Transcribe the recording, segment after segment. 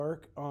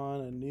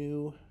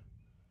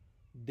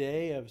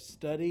day of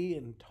study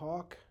and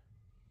talk,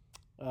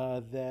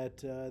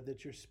 that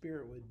your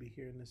Spirit would be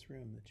here in this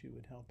room, that you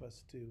would help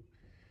us to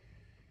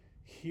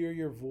hear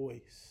your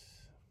voice.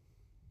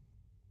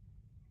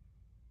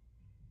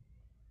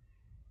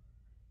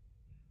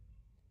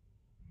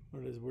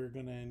 Lord, as we're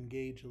going to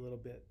engage a little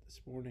bit this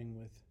morning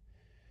with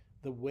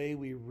the way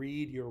we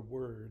read your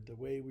word, the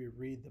way we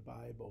read the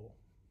Bible,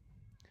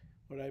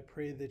 Lord, I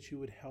pray that you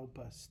would help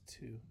us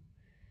to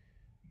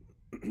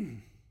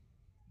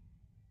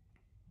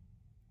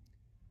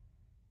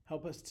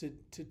help us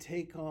to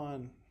take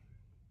on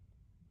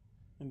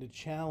and to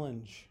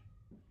challenge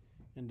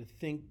and to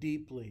think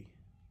deeply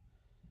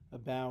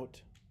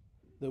about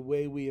the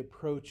way we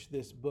approach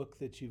this book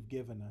that you've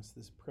given us,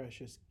 this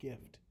precious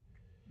gift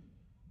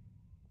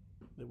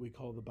that we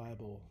call the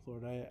Bible.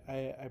 Lord,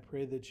 I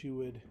pray that you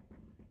would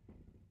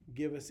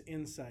give us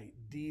insight,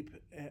 deep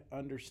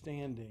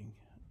understanding,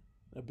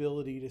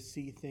 ability to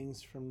see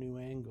things from new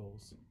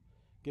angles.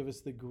 Give us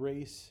the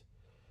grace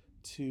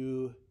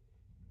to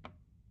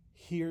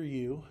hear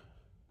you,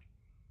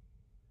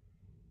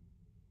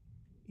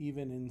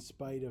 even in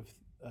spite of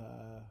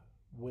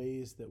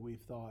ways that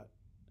we've thought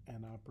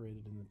and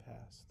operated in the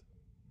past.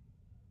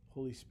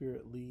 Holy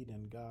Spirit, lead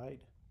and guide.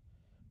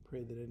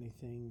 Pray that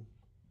anything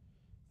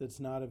that's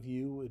not of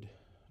you would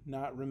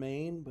not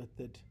remain, but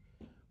that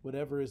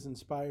whatever is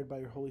inspired by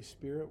your Holy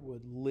Spirit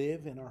would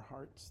live in our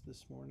hearts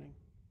this morning.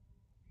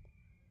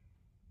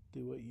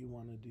 Do what you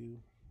want to do,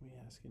 we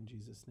ask in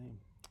Jesus' name.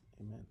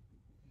 Amen.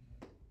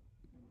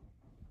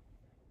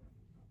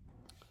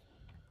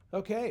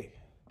 Okay.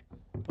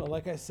 Well,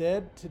 like I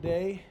said,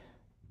 today,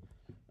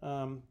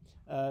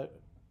 the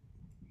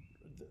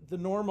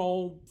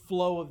normal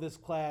flow of this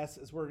class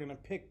is we're going to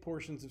pick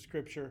portions of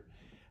Scripture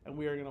and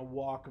we are going to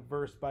walk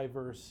verse by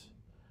verse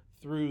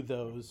through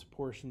those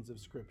portions of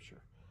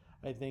Scripture.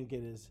 I think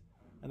it is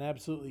an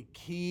absolutely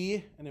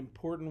key and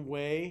important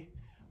way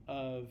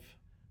of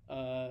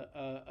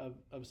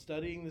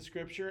studying the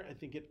Scripture. I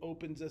think it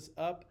opens us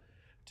up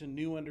to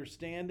new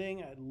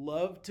understanding. I'd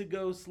love to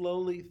go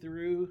slowly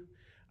through.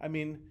 I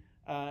mean,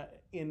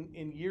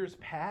 in years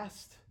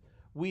past,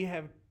 we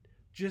have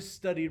just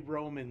studied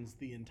Romans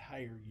the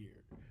entire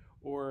year.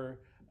 Or,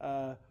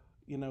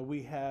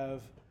 we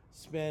have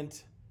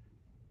spent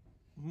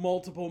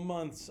multiple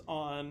months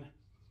on,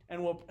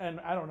 and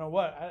I don't know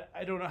what,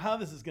 I don't know how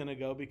this is going to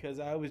go, because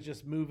I always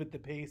just move at the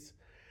pace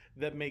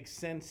that makes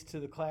sense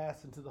to the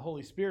class and to the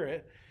Holy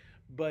Spirit.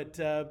 But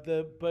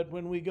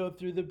when we go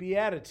through the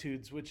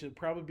Beatitudes, which will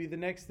probably be the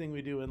next thing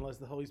we do, unless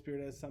the Holy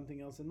Spirit has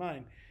something else in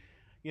mind,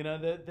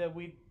 that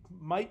we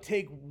might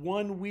take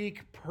 1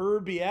 week per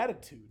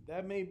Beatitude.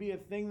 That may be a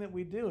thing that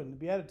we do. And the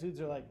Beatitudes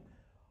are like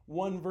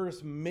one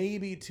verse,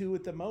 maybe two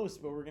at the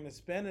most, but we're going to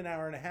spend an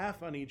hour and a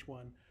half on each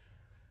one.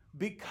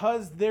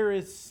 Because there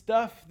is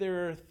stuff,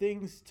 there are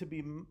things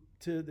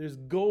there's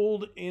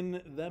gold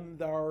in them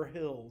thar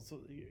hills.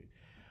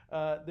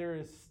 There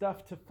is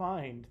stuff to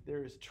find.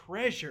 There is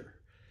treasure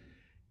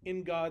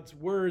in God's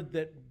word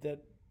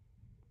that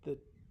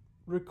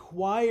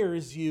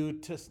requires you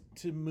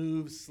to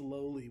move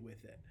slowly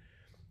with it.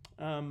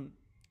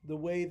 The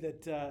way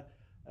that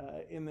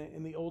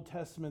in the Old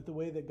Testament, the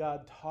way that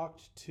God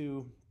talked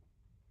to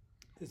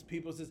his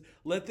people says,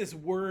 let this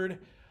word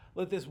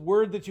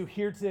that you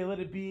hear today, let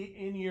it be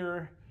in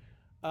your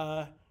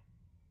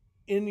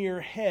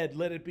head,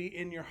 let it be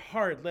in your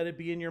heart, let it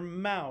be in your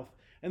mouth.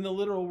 And the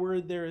literal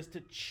word there is to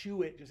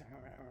chew it, just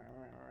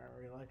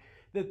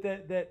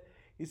that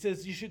he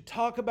says you should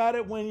talk about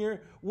it when you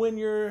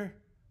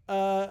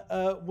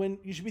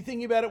should be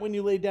thinking about it when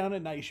you lay down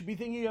at night. You should be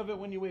thinking of it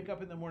when you wake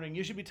up in the morning.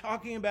 You should be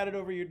talking about it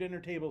over your dinner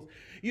tables.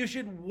 You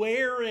should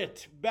wear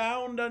it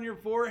bound on your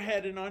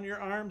forehead and on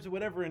your arms or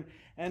whatever.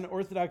 And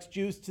Orthodox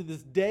Jews to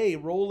this day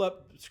roll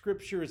up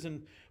scriptures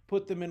and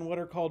put them in what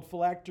are called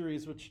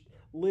phylacteries, which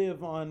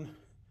live on,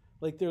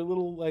 they're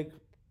little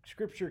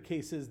scripture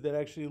cases that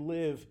actually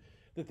live,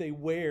 that they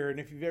wear. And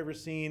if you've ever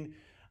seen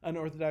an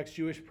Orthodox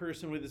Jewish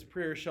person with his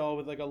prayer shawl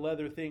with a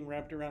leather thing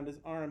wrapped around his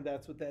arm,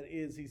 that's what that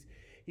is.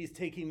 He's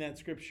taking that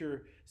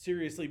scripture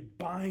seriously.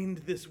 Bind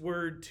this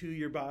word to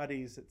your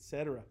bodies,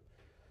 etc.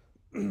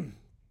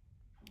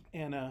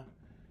 And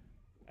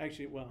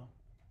actually, well,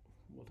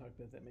 we'll talk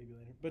about that maybe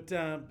later.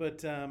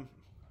 But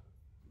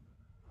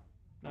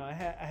no, I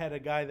had a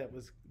guy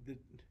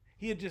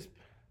he had just.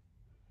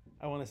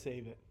 I want to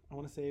save it.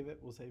 We'll save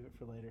it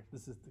for later.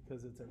 This is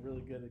because it's a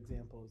really good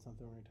example of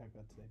something we're going to talk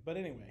about today. But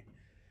anyway,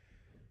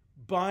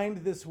 bind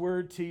this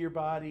word to your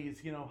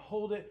bodies.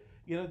 Hold it.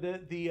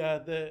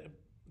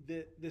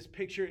 This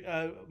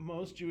picture,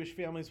 most Jewish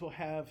families will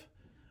have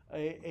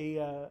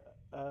a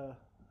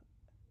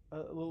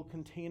little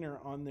container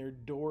on their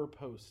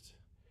doorpost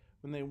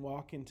when they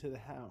walk into the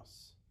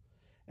house.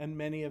 And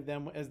many of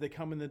them, as they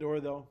come in the door,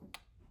 they'll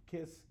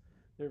kiss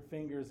their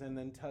fingers and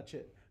then touch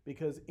it,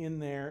 because in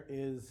there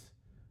is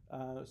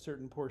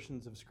certain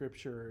portions of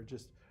Scripture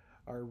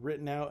are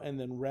written out and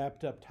then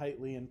wrapped up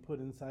tightly and put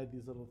inside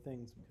these little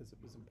things because it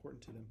was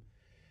important to them.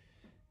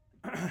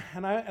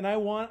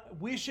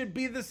 we should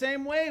be the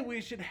same way.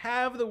 We should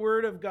have the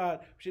Word of God.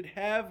 We should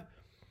have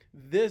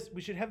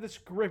the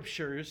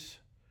Scriptures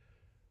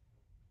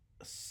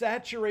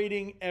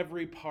saturating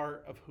every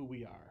part of who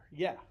we are.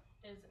 Yeah.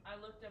 I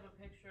looked up a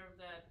picture of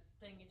that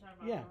thing you talked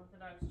about,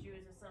 Orthodox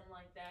Jews or something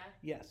like that.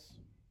 Yes.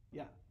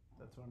 Yeah,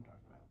 that's what I'm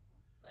talking about.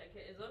 Like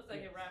it looks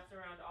like it wraps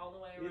around all the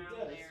way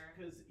around there.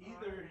 Because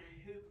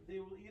they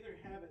will either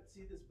have it.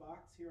 See this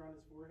box here on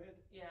his forehead?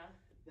 Yeah.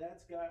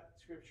 That's got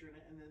scripture in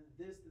it, and then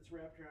this that's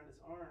wrapped around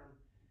his arm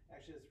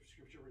actually has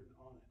scripture written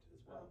on it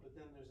as well. But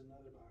then there's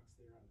another box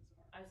there on his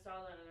arm. I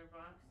saw that other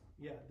box.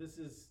 Yeah,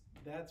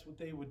 that's what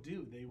they would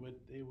do.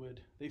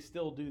 They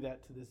still do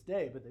that to this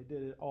day, but they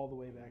did it all the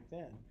way back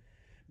then.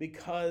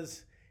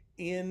 Because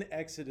in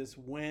Exodus,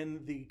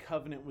 when the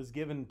covenant was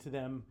given to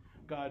them,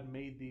 God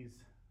made these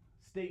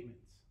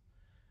statements.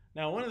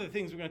 Now, one of the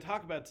things we're going to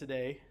talk about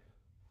today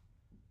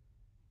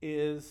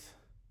is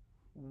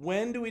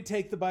when do we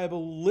take the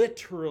Bible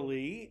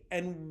literally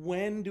and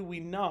when do we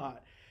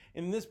not?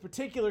 In this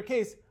particular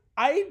case,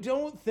 I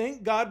don't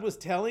think God was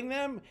telling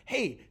them,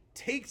 hey,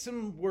 take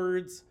some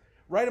words,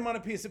 write them on a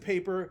piece of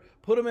paper,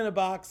 put them in a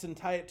box and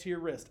tie it to your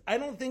wrist. I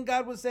don't think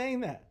God was saying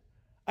that.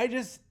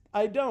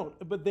 I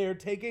don't. But they're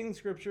taking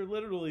scripture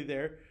literally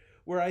there,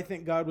 where I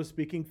think God was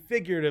speaking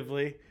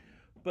figuratively,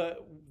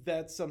 but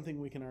that's something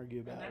we can argue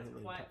about. And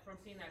that's quite, from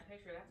seeing that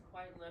picture, that's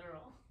quite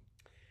literal.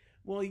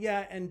 Well,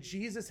 yeah, and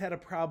Jesus had a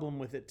problem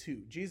with it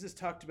too. Jesus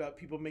talked about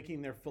people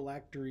making their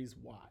phylacteries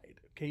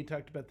wide. Okay, he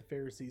talked about the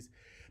Pharisees.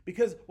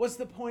 Because what's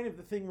the point of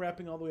the thing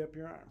wrapping all the way up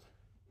your arm?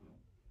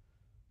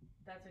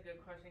 That's a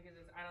good question, because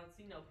I don't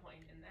see no point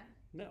in that.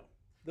 No.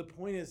 The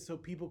point is so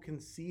people can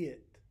see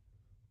it.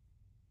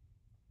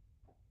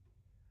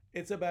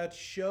 It's about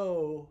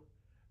show,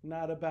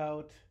 not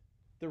about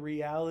the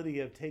reality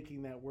of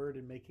taking that word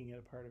and making it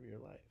a part of your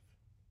life.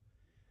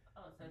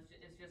 Oh, so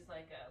it's just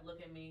like a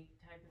look at me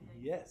type of thing?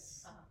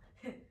 Yes.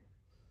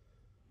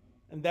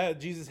 And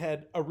that Jesus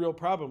had a real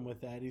problem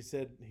with that. He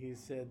said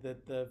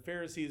that the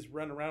Pharisees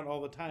run around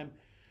all the time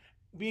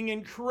being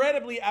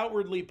incredibly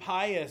outwardly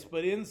pious,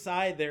 but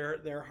inside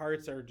their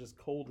hearts are just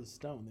cold as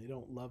stone. They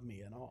don't love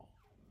me at all.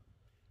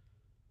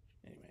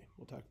 Anyway,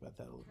 we'll talk about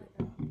that a little bit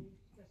more.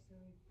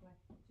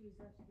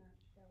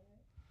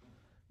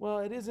 Well,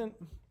 it isn't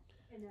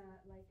in a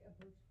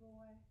boastful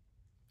way,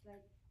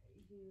 like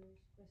you're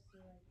supposed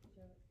to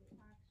show it through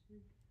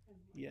action.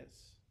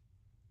 Yes.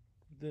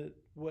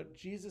 What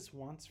Jesus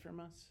wants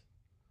from us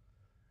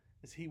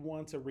is he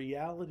wants a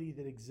reality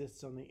that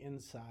exists on the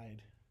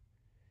inside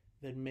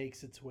that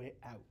makes its way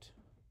out.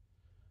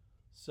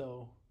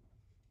 So,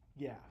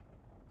 yeah.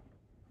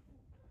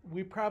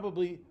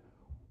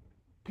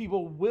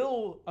 People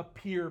will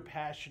appear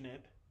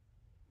passionate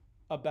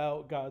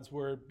about God's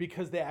word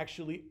because they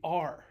actually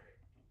are.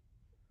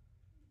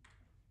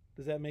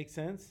 Does that make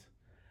sense?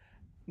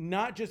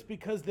 Not just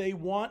because they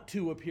want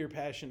to appear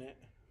passionate.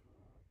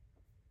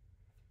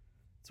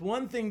 It's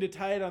one thing to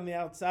tie it on the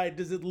outside.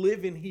 Does it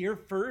live in here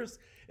first?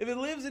 If it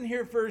lives in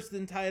here first,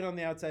 then tie it on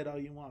the outside all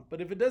you want.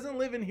 But if it doesn't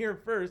live in here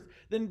first,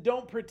 then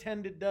don't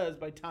pretend it does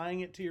by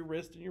tying it to your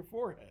wrist and your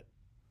forehead.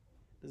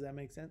 Does that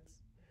make sense?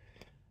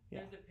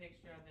 Yeah. There's a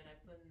picture of it I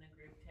put in the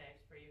group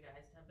text for you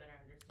guys to better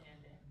understand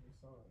it.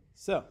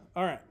 So,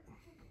 all right.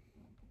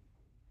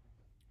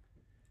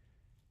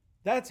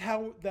 That's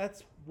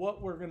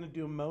what we're going to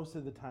do most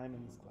of the time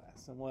in this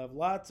class. And we'll have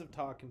lots of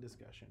talk and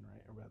discussion,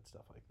 right, about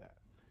stuff like that.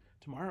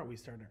 Tomorrow we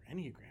start our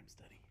Enneagram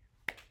study.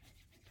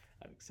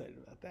 I'm excited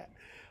about that.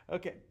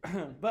 Okay,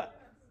 but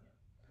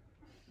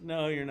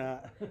no, you're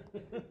not.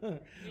 You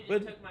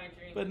just took my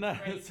dream. But not.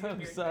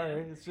 I'm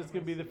sorry. It's just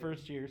going to be the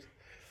first years.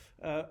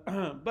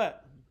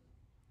 But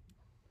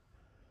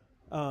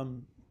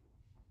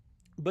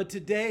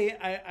today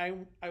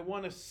I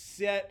want to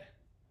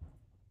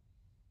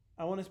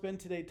spend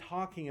today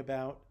talking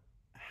about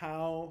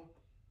how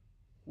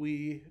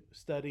we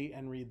study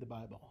and read the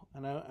Bible,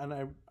 and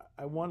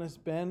I want to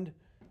spend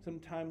some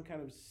time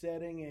kind of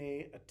setting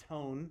a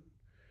tone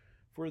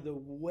for the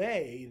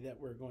way that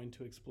we're going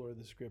to explore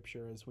the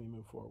scripture as we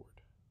move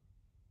forward.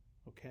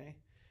 Okay?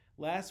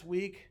 Last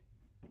week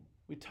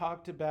we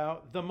talked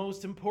about the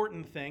most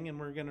important thing, and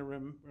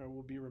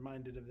we'll be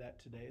reminded of that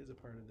today as a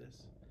part of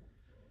this.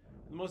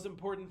 The most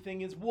important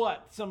thing is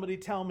what? Somebody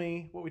tell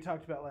me what we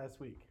talked about last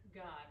week.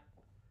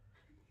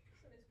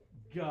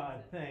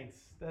 God, thanks.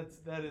 That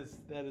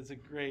is a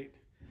great.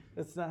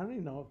 That's not. I don't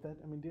even know if that.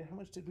 I mean, how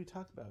much did we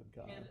talk about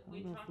God?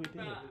 We talked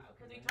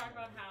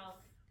about how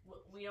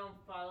we don't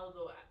follow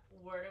the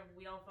word of.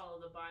 We don't follow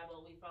the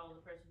Bible. We follow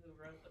the person who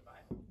wrote the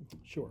Bible.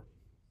 Sure.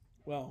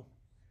 Well,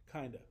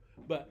 kind of,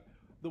 but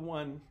the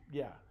one,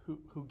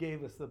 who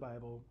gave us the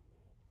Bible.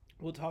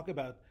 We'll talk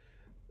about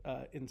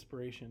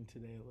inspiration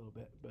today a little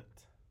bit, but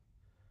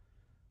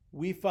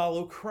we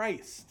follow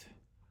Christ.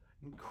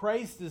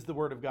 Christ is the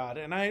Word of God,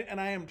 and I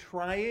am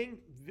trying.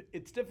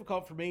 It's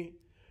difficult for me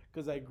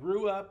because I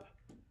grew up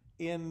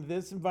in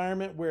this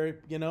environment where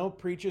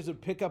preachers would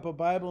pick up a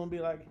Bible and be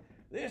like,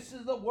 "This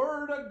is the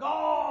Word of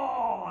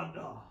God,"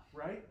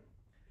 right?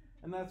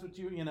 And that's what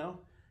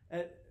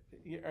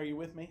Are you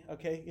with me?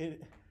 Okay.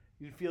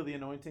 You feel the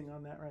anointing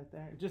on that right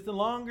there? Just the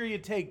longer you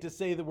take to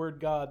say the word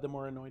God, the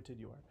more anointed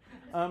you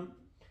are.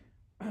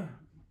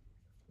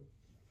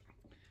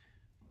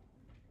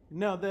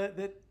 No,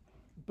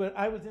 but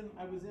I was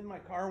in my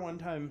car one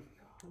time.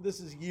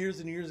 This is years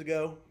and years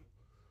ago,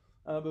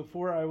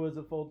 before I was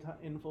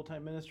in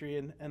full-time ministry,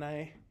 and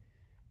I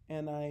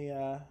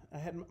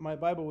had my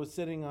Bible was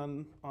sitting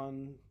on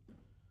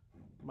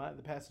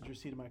the passenger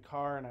seat of my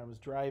car, and I was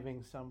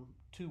driving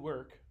to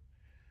work,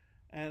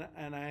 and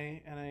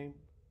I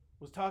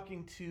was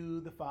talking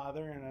to the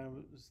Father, and I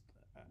was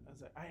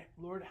like,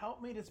 Lord,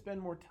 help me to spend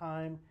more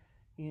time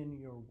in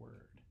your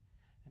Word.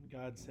 And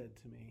God said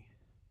to me,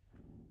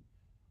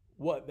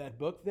 what, that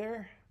book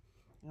there?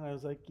 And I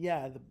was like,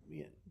 yeah.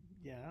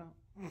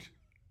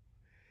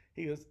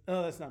 He goes,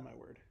 oh, that's not my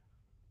word.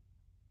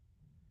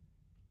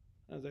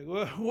 I was like,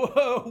 whoa.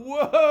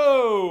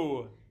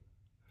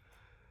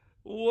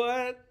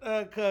 What?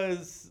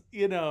 Because,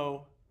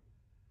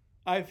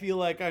 I feel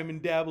like I'm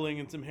dabbling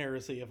in some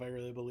heresy if I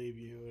really believe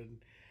you.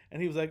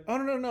 And he was like, oh,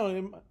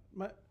 no.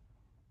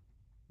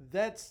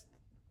 That's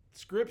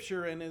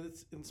scripture, and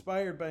it's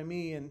inspired by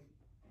me, and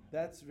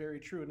that's very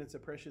true, and it's a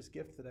precious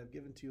gift that I've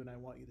given to you, and I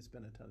want you to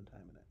spend a ton of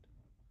time in it.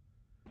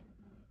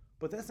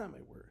 But that's not my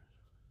word.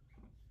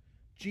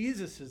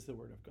 Jesus is the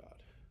Word of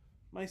God.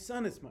 My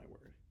Son is my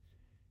word.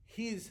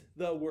 He's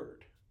the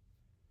Word.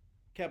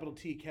 Capital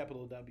T,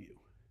 capital W.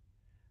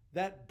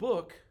 That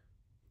book,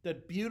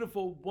 that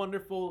beautiful,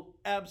 wonderful,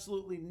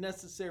 absolutely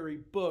necessary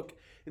book,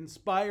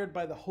 inspired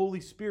by the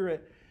Holy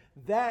Spirit,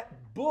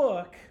 that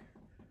book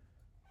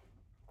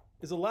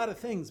is a lot of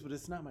things, but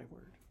it's not my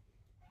word.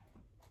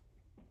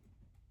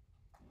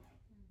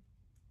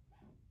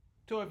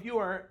 So if you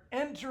are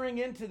entering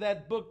into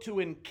that book to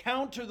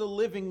encounter the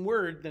living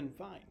word, then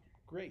fine,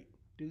 great,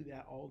 do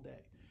that all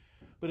day.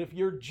 But if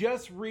you're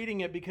just reading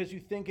it because you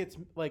think it's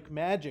like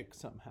magic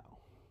somehow,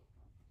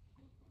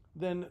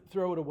 then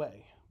throw it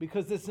away,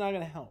 because it's not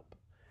going to help.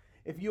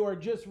 If you are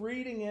just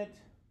reading it,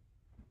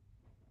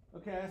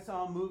 okay, I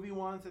saw a movie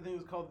once, I think it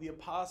was called The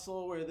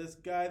Apostle, where this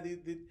guy,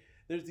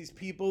 there's these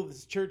people,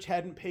 this church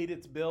hadn't paid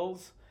its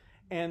bills,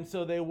 and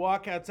so they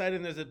walk outside,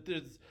 and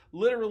there's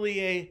literally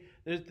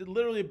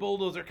a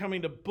bulldozer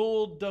coming to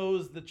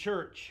bulldoze the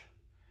church.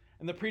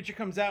 And the preacher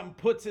comes out and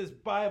puts his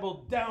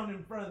Bible down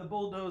in front of the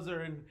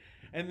bulldozer,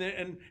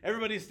 and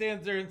everybody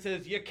stands there and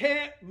says, you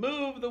can't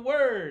move the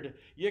word.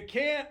 You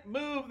can't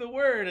move the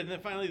word. And then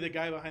finally the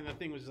guy behind the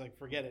thing was just like,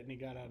 forget it. And he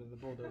got out of the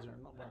bulldozer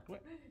and walked away.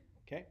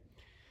 Okay?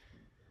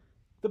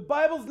 The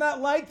Bible's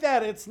not like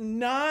that. It's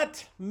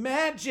not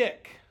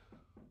magic.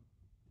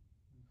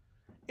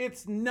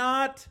 It's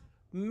not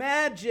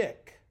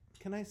magic.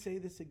 Can I say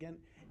this again?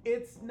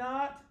 It's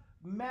not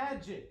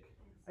magic.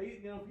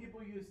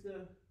 People used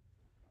to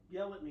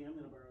yell at me. I'm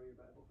going to borrow your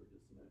Bible for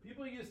just a minute.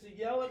 People used to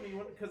yell at me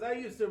because I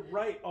used to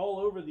write all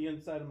over the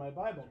inside of my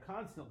Bible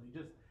constantly.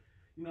 Just,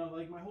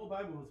 like my whole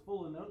Bible was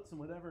full of notes and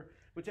whatever,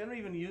 which I don't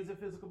even use a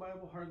physical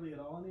Bible hardly at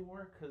all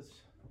anymore because,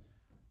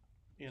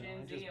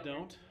 I just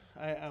don't.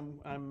 I'm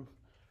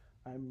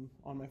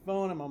on my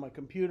phone. I'm on my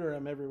computer.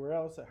 I'm everywhere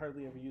else. I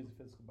hardly ever use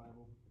a physical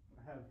Bible.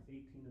 I have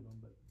 18 of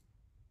them, but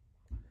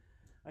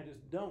I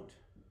just don't.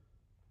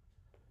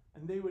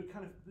 And they would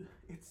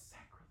it's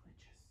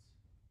sacrilegious.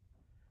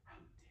 How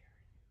dare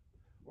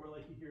you? Or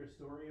like you hear a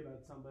story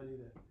about somebody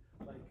that,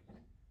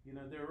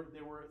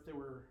 there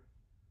were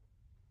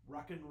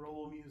rock and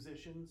roll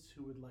musicians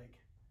who would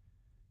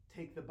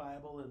take the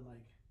Bible and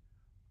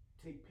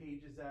take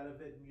pages out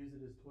of it and use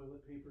it as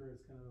toilet paper as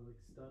kind of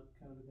stunt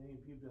kind of a thing. And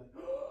people would be like,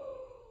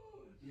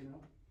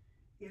 oh,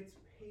 it's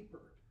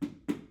paper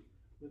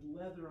with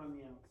leather on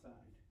the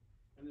outside,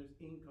 and there's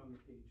ink on the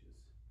pages.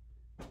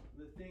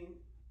 The thing,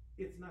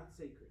 it's not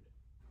sacred.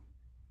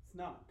 It's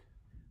not.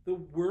 The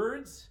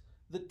words,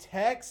 the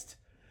text,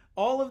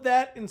 all of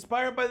that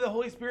inspired by the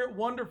Holy Spirit,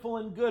 wonderful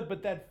and good,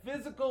 but that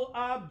physical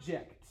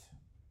object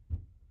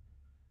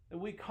that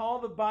we call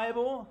the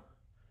Bible,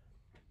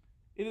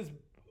 it is,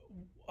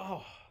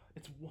 I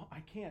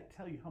can't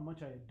tell you how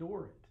much I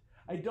adore it.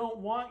 I don't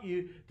want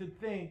you to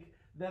think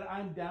that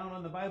I'm down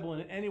on the Bible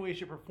in any way,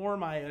 shape, or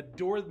form. I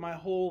adore it. My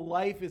whole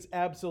life is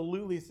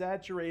absolutely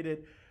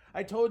saturated.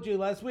 I told you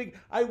last week,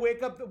 I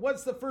wake up,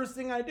 what's the first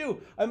thing I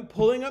do? I'm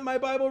pulling up my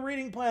Bible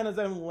reading plan as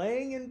I'm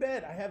laying in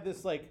bed. I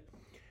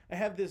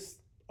have this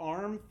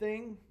arm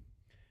thing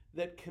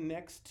that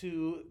connects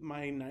to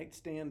my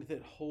nightstand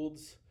that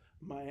holds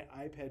my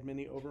iPad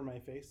mini over my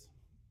face.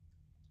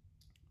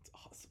 It's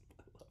awesome.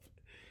 I love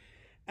it.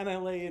 And I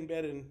lay in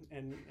bed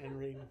and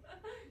read.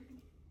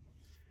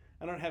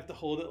 I don't have to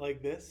hold it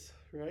like this,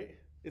 right?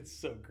 It's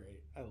so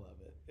great. I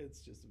love it. It's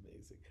just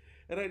amazing.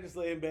 And I just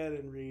lay in bed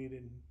and read,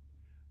 and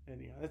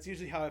that's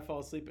usually how I fall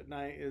asleep at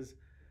night is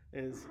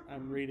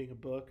I'm reading a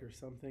book or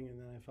something, and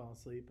then I fall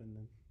asleep, and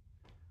then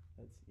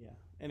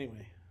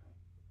Anyway,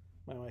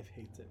 my wife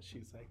hates it.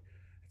 She's like,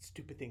 that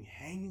stupid thing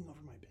hanging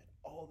over my bed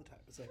all the time.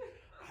 It's like,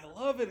 I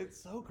love it. It's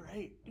so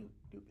great.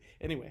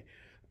 Anyway,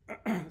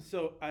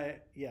 so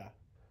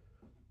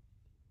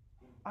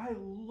I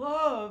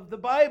love the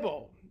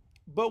Bible,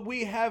 but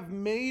we have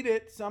made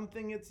it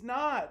something it's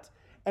not.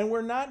 And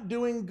we're not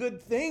doing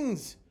good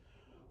things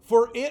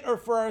for it or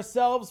for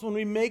ourselves when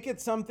we make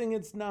it something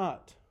it's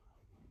not.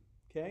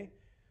 Okay?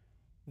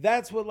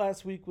 That's what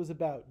last week was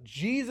about.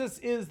 Jesus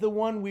is the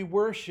one we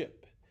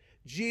worship.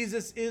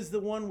 Jesus is the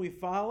one we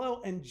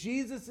follow, and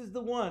Jesus is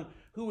the one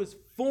who is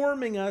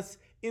forming us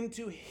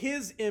into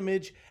his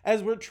image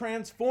as we're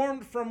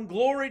transformed from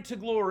glory to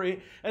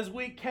glory, as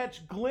we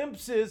catch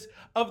glimpses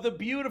of the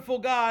beautiful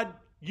God,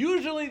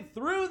 usually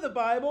through the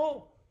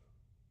Bible.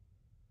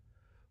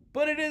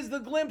 But it is the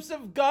glimpse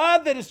of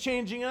God that is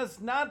changing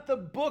us, not the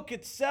book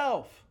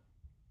itself.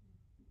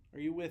 Are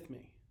you with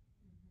me?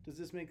 Does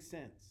this make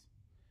sense?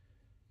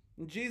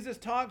 And Jesus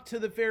talked to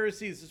the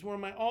Pharisees. This is one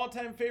of my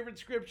all-time favorite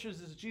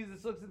scriptures. As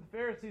Jesus looks at the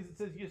Pharisees, it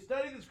says, you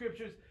study the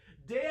scriptures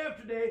day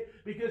after day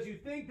because you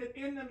think that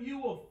in them you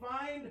will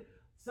find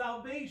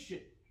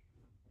salvation.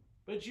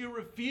 But you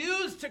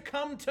refuse to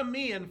come to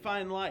me and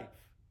find life.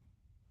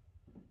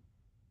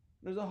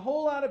 There's a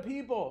whole lot of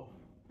people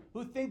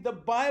who think the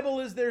Bible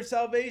is their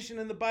salvation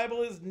and the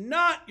Bible is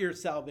not your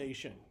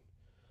salvation.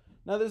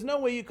 Now, there's no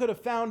way you could have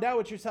found out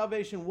what your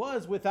salvation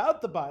was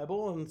without the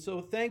Bible, and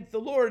so thank the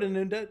Lord,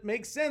 and it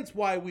makes sense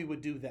why we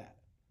would do that.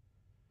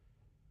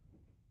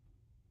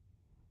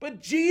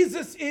 But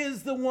Jesus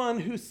is the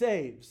one who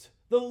saves.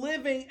 The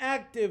living,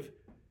 active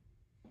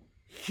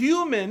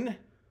human.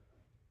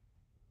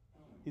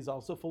 He's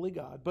also fully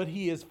God, but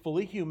he is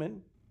fully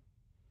human.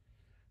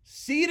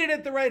 Seated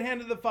at the right hand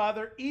of the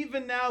Father,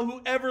 even now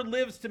whoever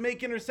lives to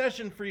make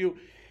intercession for you.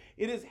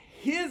 It is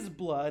his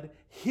blood,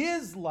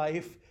 his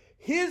life,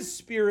 his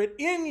spirit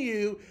in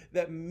you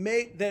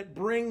that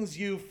brings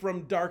you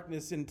from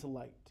darkness into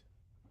light.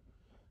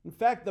 In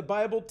fact, the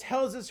Bible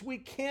tells us we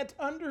can't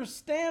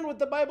understand what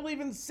the Bible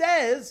even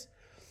says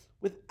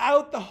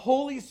without the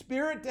Holy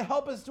Spirit to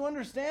help us to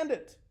understand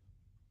it.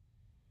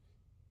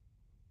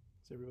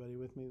 Is everybody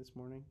with me this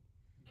morning?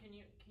 Can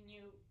you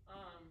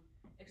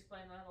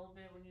explain that a little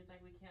bit when you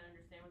think we can't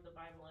understand what the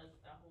Bible is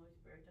without Holy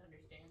Spirit to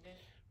understand it?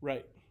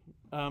 Right.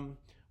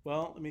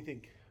 Well, let me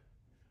think.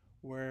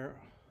 Where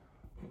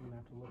I'm gonna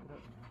have to look it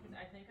up now.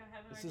 I think I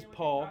have an This idea is what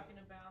Paul. you're talking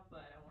about,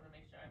 but I want to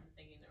make sure I'm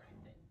thinking the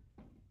right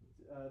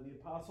thing. The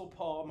Apostle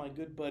Paul, my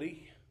good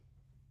buddy.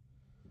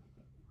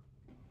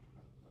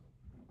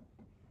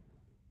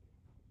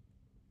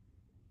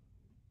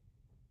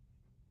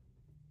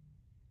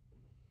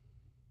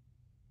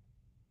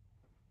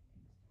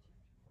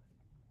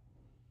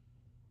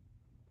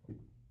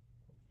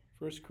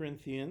 First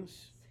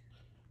Corinthians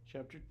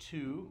chapter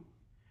 2.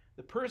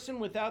 The person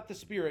without the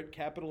Spirit,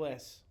 capital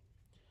S,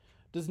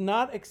 does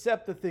not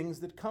accept the things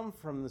that come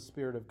from the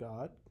Spirit of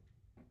God,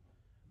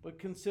 but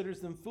considers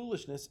them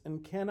foolishness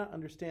and cannot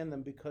understand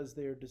them because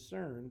they are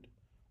discerned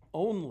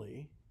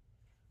only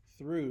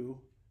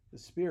through the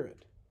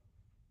Spirit.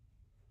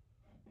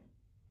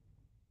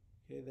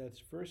 Okay,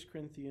 that's 1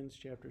 Corinthians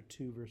chapter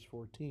 2, verse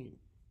 14.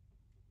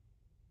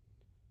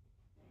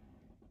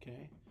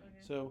 Okay?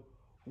 So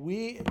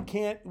we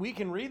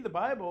can read the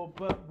Bible,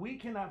 but we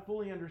cannot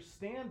fully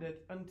understand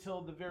it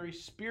until the very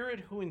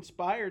Spirit who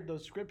inspired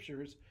those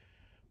scriptures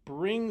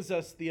brings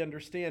us the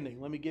understanding.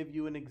 Let me give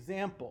you an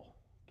example,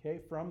 okay,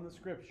 from the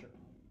scripture.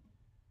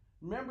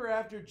 Remember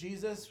after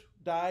Jesus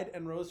died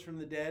and rose from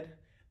the dead,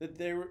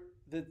 there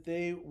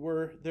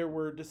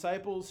were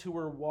disciples who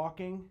were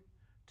walking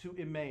to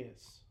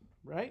Emmaus,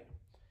 right?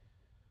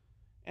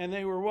 And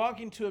they were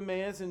walking to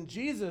Emmaus, and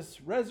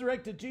Jesus,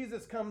 resurrected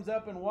Jesus, comes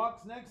up and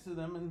walks next to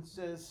them and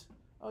says,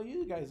 "Oh,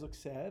 you guys look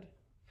sad.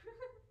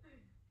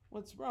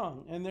 What's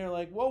wrong?" And they're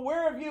like, "Well,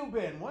 where have you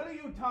been? What are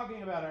you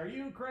talking about? Are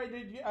you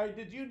crazy?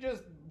 Did you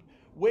just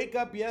wake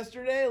up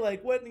yesterday?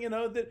 Like what?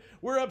 That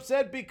we're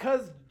upset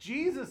because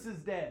Jesus is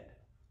dead."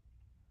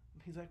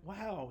 He's like,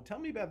 "Wow, tell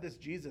me about this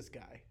Jesus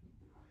guy."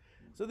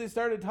 So they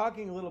started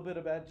talking a little bit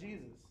about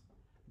Jesus.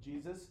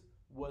 Jesus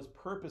was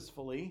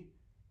purposefully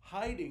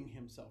hiding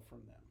himself from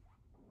them.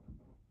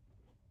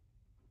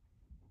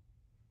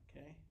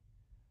 Okay?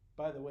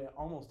 By the way,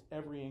 almost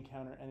every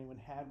encounter anyone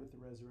had with the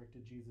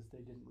resurrected Jesus, they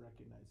didn't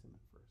recognize him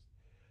at first.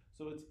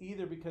 So it's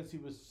either because he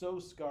was so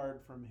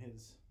scarred from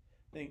his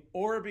thing,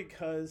 or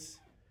because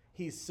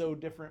he's so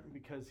different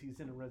because he's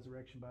in a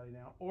resurrection body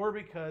now, or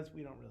because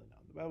we don't really know.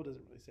 The Bible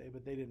doesn't really say,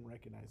 but they didn't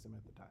recognize him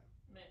at the time.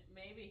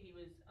 Maybe he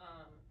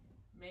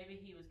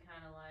was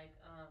kind of like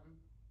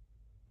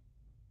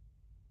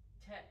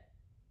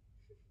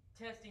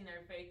testing their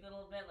faith a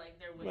little bit, like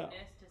their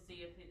witness, to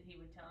see if he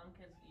would tell them.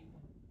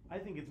 I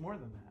think it's more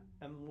than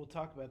that, and we'll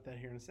talk about that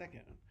here in a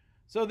second.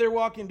 So they're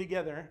walking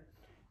together.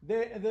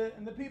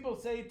 And the people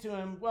say to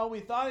him, "Well,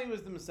 we thought he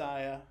was the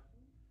Messiah,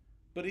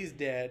 but he's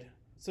dead,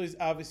 so he's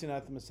obviously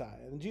not the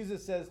Messiah." And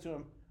Jesus says to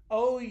him,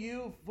 "Oh,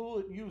 you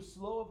fool, you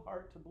slow of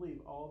heart to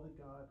believe all that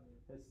God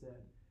has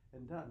said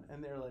and done."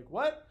 And they're like,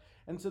 "What?"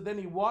 And so then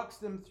he walks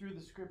them through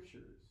the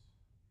scriptures.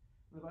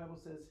 And the Bible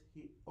says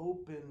he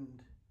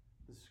opened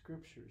the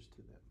scriptures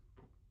to them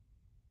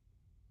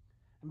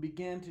and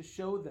began to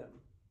show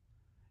them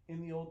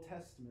in the Old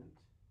Testament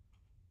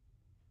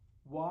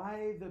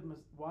why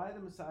the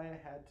Messiah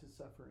had to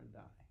suffer and die.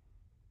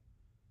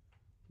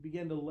 He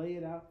began to lay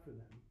it out for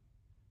them.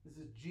 This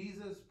is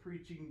Jesus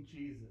preaching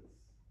Jesus,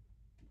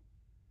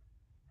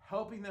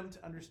 helping them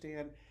to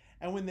understand.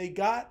 And when they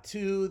got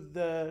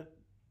to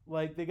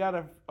they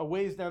got a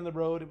ways down the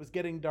road, it was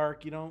getting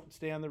dark. You don't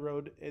stay on the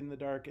road in the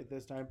dark at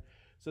this time.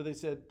 So they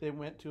said they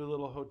went to a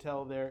little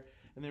hotel there,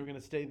 and they were going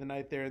to stay the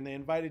night there. And they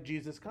invited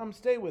Jesus, come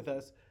stay with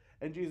us.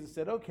 And Jesus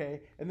said,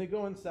 okay. And they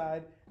go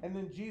inside, and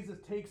then Jesus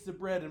takes the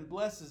bread and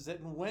blesses it.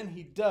 And when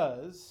he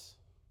does,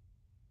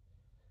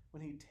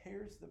 when he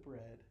tears the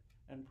bread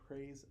and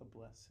prays a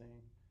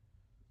blessing,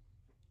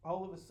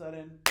 all of a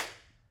sudden,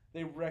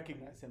 they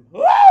recognize him.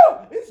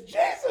 Oh, it's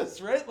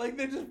Jesus, right? Like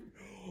they just,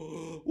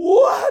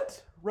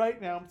 what?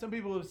 Right now, some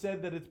people have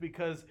said that it's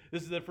because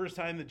this is the first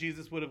time that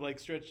Jesus would have like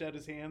stretched out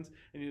his hands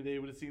and they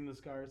would have seen the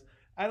scars.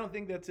 I don't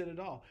think that's it at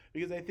all,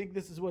 because I think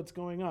this is what's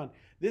going on.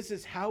 This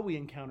is how we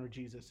encounter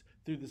Jesus,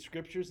 through the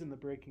scriptures and the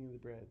breaking of the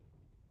bread.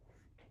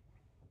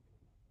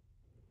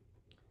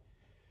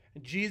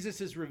 And Jesus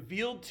is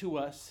revealed to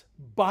us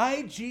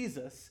by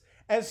Jesus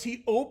as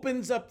he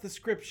opens up the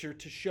scripture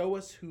to show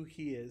us who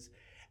he is.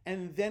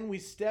 And then we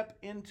step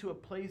into a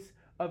place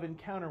of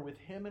encounter with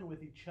him and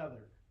with each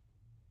other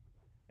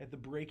at the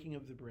breaking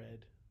of the bread.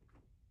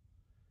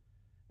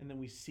 And then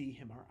we see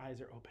him. Our eyes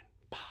are open.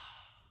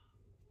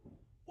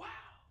 Wow.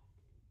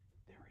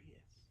 There he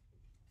is.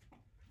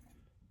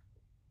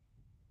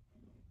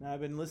 Now, I've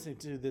been listening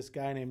to this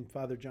guy named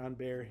Father John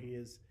Bear. He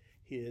is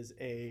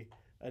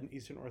an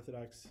Eastern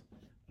Orthodox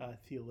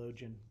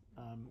theologian.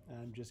 And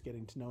I'm just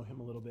getting to know him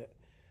a little bit.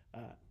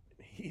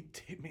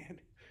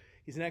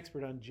 He's an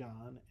expert on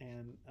John,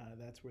 and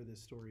that's where this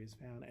story is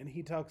found. And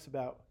he talks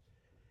about,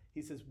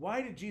 he says,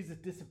 why did Jesus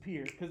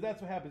disappear? Because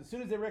that's what happens. As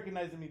soon as they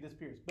recognize him, he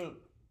disappears. Boom.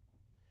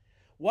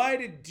 Why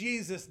did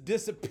Jesus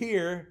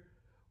disappear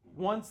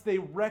once they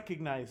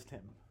recognized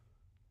him?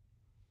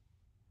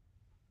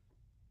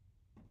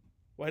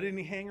 Why didn't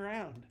he hang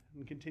around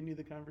and continue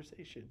the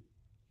conversation?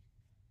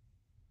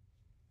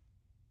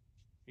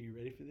 Are you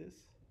ready for this?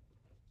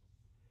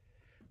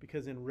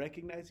 Because in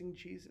recognizing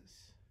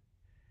Jesus,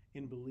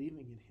 in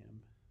believing in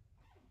him,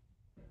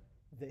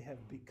 they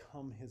have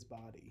become his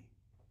body,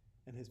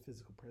 and his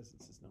physical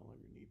presence is no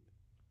longer needed.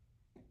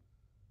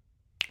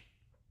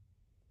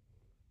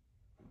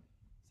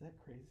 Is that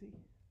crazy?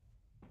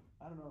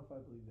 I don't know if I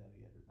believe that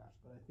yet or not,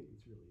 but I think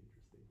it's really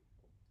interesting.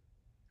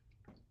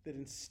 That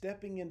in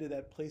stepping into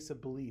that place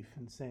of belief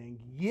and saying,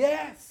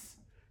 yes,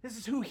 this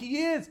is who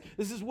he is,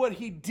 this is what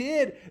he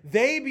did,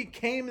 they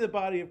became the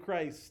body of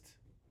Christ,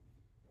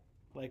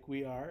 like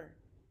we are.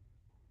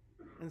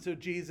 And so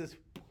Jesus,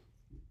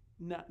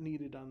 not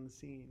needed on the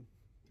scene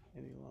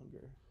any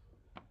longer.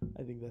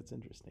 I think that's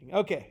interesting.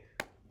 Okay,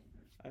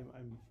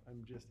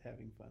 I'm just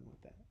having fun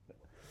with that. But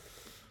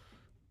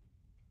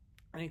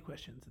any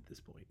questions at this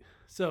point?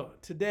 So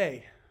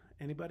today,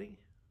 anybody?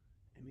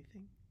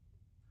 Anything?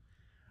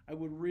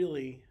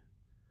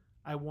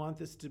 I want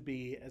this to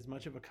be as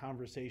much of a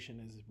conversation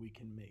as we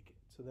can make it.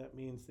 So that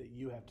means that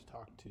you have to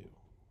talk too.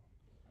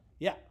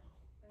 Yeah.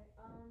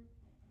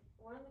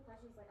 One of the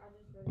questions, I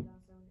just wrote it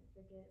down so I don't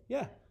forget.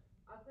 Yeah.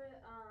 I put,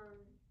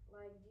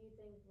 do you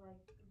think,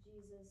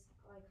 Jesus,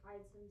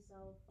 hides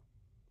himself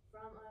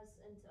from us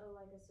until,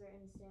 a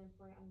certain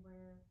standpoint on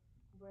where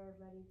we're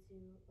ready to,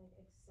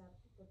 accept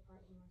the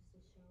part he wants to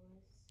show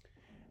us?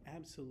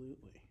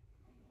 Absolutely.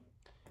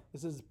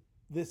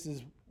 This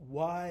is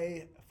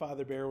why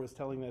Father Bear was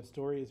telling that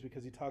story, is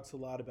because he talks a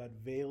lot about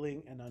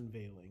veiling and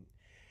unveiling,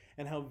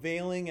 and how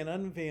veiling and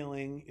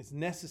unveiling is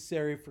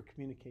necessary for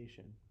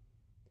communication.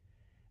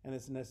 And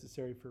it's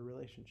necessary for a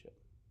relationship.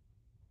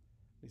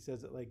 He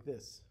says it like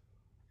this.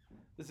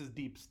 This is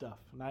deep stuff,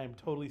 and I am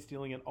totally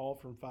stealing it all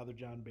from Father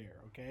John Bear,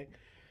 okay?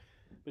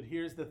 But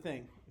here's the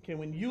thing. Okay,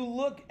 when you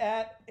look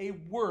at a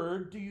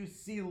word, do you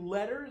see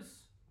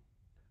letters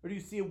or do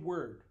you see a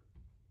word?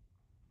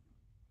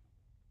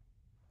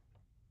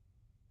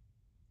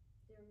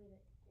 Do you want me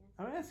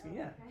to answer? I'm asking,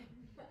 yeah. Okay.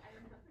 I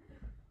don't know.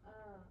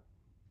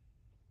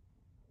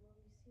 We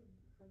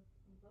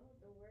see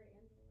both the word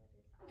and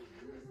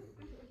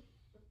the letters.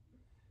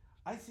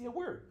 I see a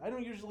word. I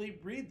don't usually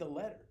read the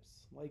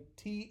letters, like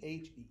THE.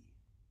 That's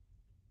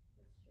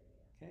true,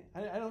 yeah.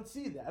 Okay, I don't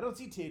see that. I don't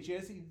see THE.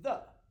 I see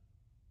the.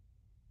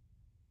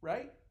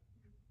 Right?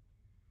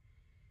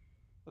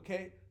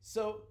 Okay,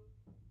 so,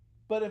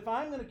 but if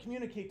I'm going to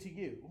communicate to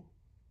you,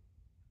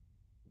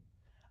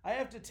 I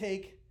have to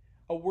take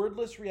a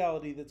wordless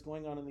reality that's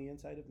going on the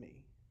inside of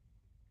me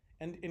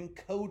and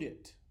encode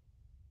it.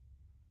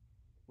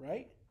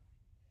 Right?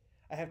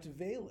 I have to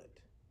veil it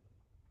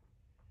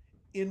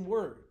in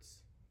words.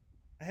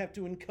 I have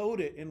to encode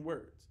it in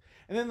words.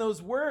 And then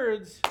those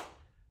words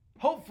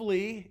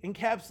hopefully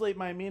encapsulate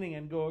my meaning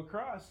and go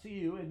across to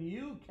you, and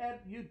you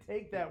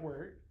take that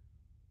word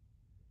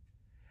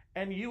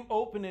and you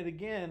open it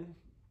again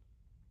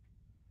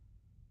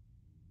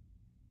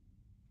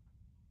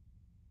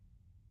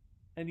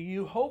and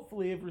you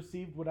hopefully have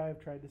received what I have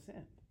tried to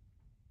send.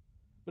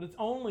 But it's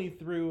only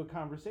through a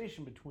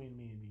conversation between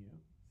me and you,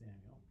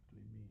 Samuel,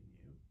 between me and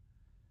you,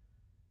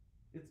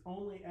 It's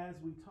only as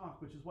we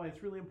talk, which is why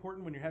it's really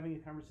important when you're having a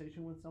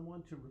conversation with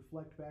someone to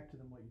reflect back to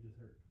them what you just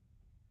heard,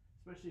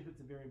 especially if it's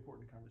a very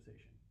important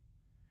conversation.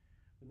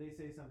 But they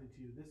say something to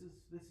you, this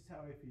is how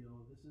I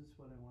feel, this is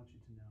what I want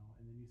you to know,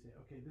 and then you say,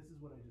 okay, this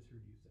is what I just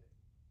heard you say.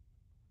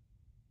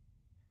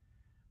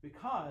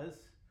 Because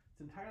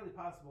it's entirely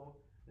possible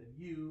that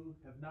you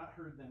have not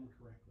heard them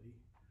correctly,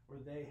 or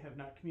they have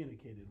not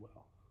communicated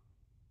well.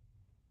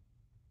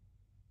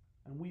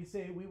 And we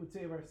would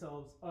say of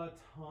ourselves a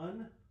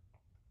ton,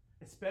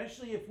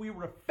 especially if we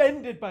were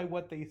offended by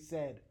what they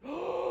said.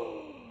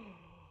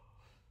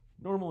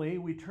 Normally,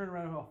 we turn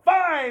around and go,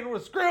 fine, well,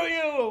 screw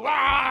you,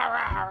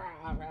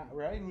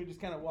 right? And we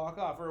just kind of walk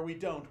off, or we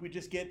don't. We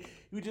just get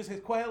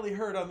quietly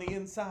hurt on the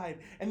inside,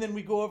 and then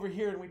we go over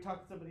here and we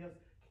talk to somebody else.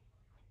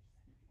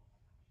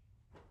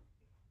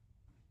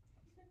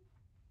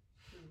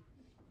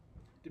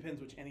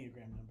 Depends which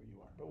Enneagram number you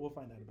are, but we'll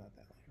find out about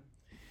that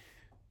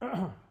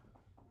later.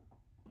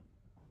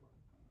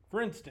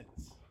 For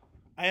instance,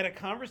 I had a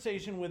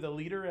conversation with a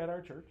leader at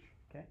our church,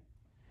 okay?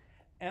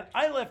 And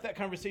I left that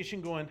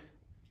conversation going,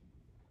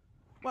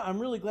 well, I'm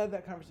really glad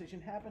that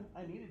conversation happened.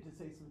 I needed to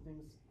say some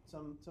things,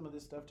 some of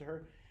this stuff to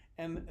her,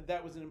 and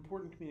that was an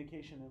important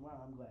communication, and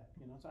wow, I'm glad.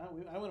 So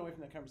I went away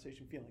from that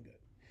conversation feeling good.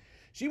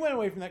 She went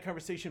away from that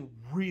conversation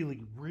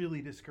really,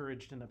 really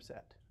discouraged and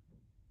upset.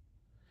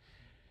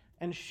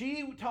 And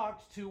she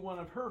talked to one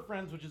of her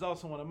friends, which is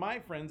also one of my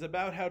friends,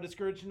 about how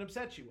discouraged and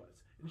upset she was.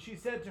 And she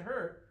said to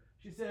her,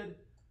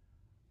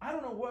 I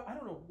don't know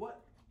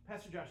what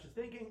Pastor Josh is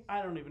thinking.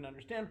 I don't even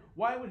understand.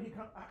 Why would he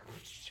come?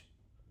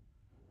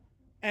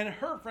 And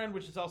her friend,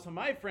 which is also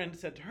my friend,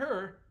 said to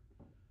her,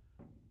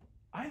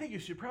 I think you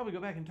should probably go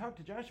back and talk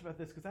to Josh about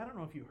this because I don't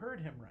know if you heard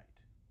him right.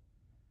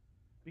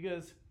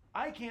 Because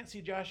I can't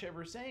see Josh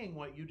ever saying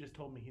what you just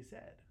told me he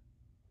said.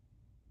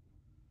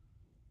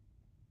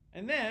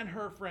 And then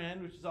her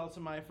friend, which is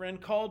also my friend,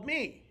 called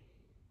me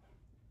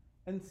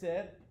and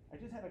said, I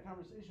just had a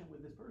conversation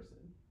with this person.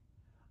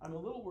 I'm a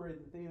little worried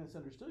that they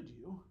misunderstood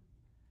you.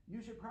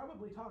 You should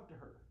probably talk to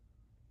her.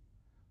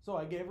 So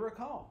I gave her a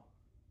call.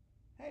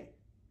 Hey,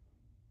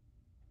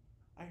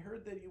 I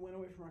heard that you went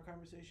away from our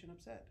conversation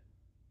upset.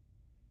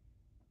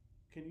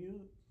 Can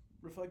you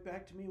reflect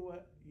back to me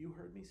what you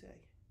heard me say?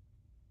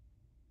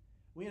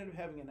 We ended up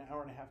having an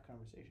hour-and-a-half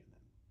conversation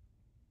then,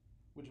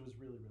 which was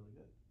really, really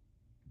good.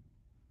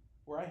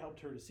 Where I helped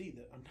her to see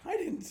that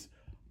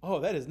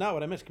that is not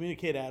what I meant to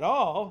communicate at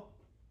all.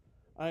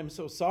 I'm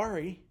so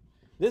sorry.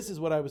 This is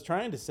what I was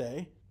trying to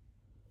say.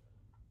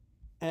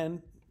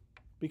 And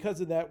because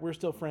of that, we're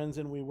still friends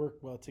and we work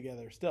well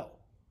together still.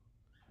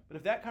 But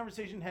if that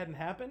conversation hadn't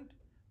happened,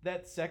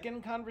 that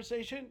second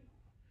conversation,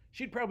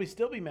 she'd probably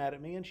still be mad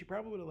at me and she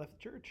probably would have left the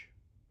church.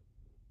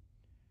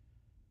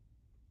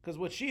 Because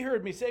what she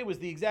heard me say was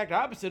the exact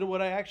opposite of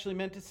what I actually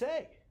meant to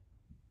say.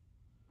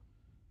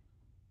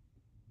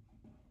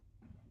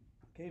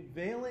 Okay,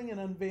 veiling and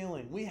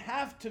unveiling. We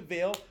have to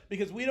veil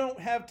because we don't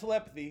have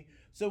telepathy,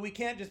 so we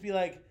can't just be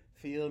like,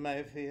 feel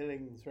my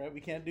feelings, right? We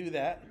can't do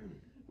that.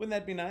 Wouldn't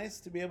that be nice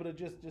to be able to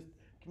just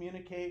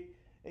communicate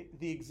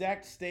the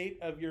exact state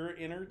of your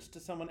innards to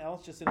someone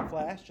else just in a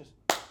flash? Just,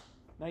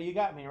 now you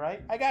got me,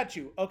 right? I got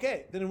you.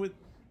 Okay, then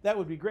that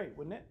would be great,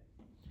 wouldn't it?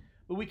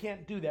 But we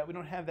can't do that. We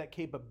don't have that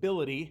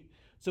capability.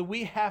 So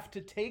we have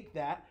to take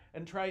that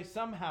and try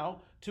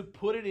somehow to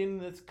put it in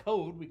this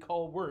code we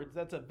call words.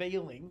 That's a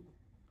veiling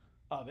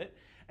of it.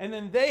 And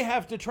then they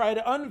have to try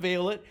to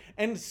unveil it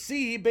and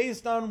see,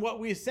 based on what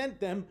we sent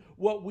them,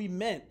 what we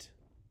meant.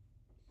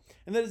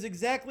 And that is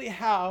exactly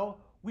how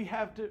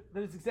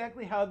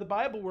the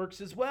Bible works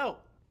as well.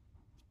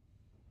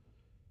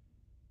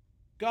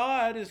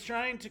 God is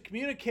trying to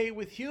communicate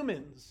with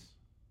humans.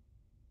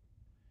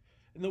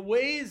 And the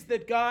ways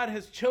that God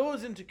has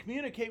chosen to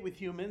communicate with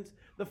humans,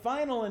 the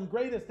final and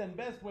greatest and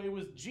best way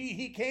was,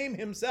 he came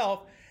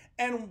himself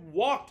and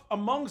walked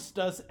amongst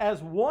us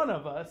as one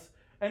of us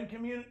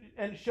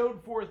and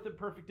showed forth the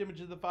perfect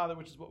image of the Father,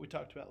 which is what we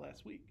talked about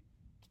last week.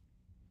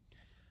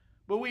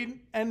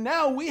 And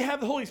now we have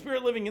the Holy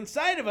Spirit living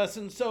inside of us,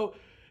 and so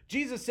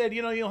Jesus said,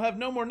 you'll have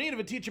no more need of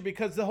a teacher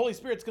because the Holy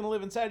Spirit's going to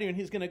live inside of you and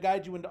he's going to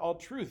guide you into all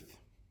truth,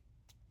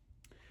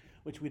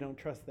 which we don't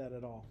trust that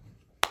at all.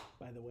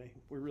 By the way,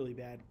 we're really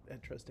bad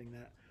at trusting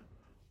that.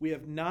 We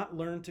have not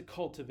learned to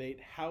cultivate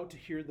how to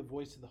hear the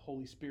voice of the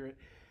Holy Spirit.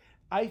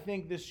 I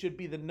think this should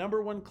be the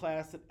number one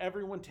class that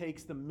everyone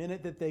takes the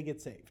minute that they get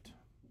saved.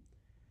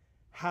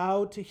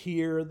 How to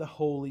hear the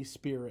Holy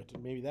Spirit.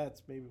 And maybe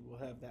we'll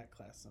have that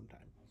class sometime.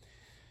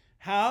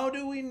 How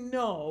do we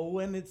know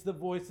when it's the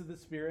voice of the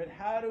Spirit?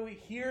 How do we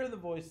hear the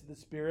voice of the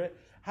Spirit?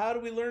 How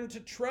do we learn to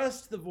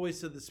trust the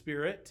voice of the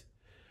Spirit?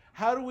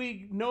 How do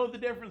we know the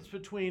difference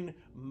between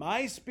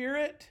my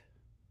spirit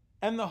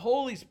and the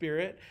Holy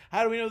Spirit?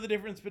 How do we know the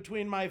difference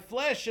between my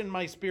flesh and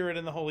my spirit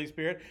and the Holy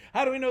Spirit?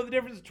 How do we know the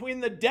difference between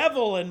the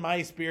devil and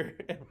my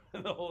spirit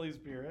and the Holy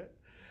Spirit?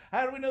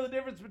 How do we know the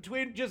difference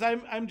between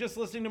I'm just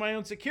listening to my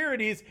own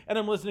securities and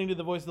I'm listening to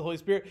the voice of the Holy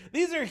Spirit?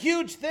 These are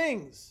huge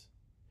things.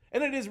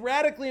 And it is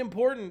radically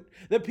important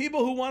that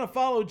people who want to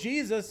follow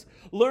Jesus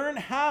learn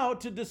how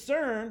to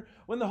discern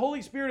when the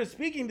Holy Spirit is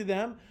speaking to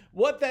them,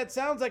 what that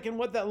sounds like and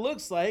what that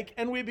looks like,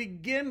 and we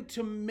begin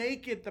to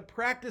make it the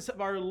practice of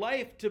our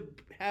life to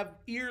have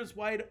ears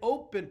wide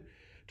open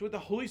to what the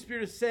Holy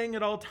Spirit is saying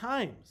at all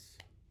times.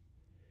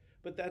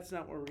 But that's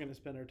not what we're going to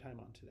spend our time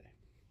on today.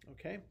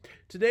 Okay?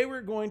 Today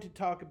we're going to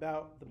talk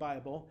about the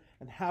Bible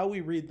and how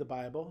we read the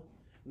Bible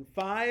and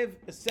five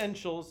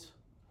essentials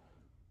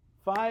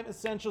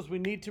we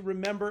need to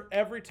remember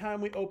every time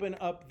we open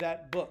up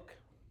that book.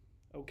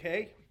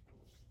 Okay?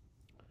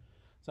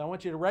 So I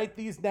want you to write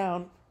these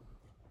down.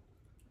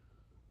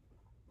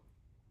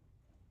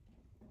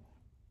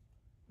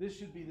 This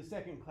should be the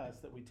second class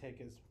that we take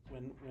as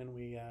when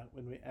we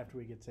after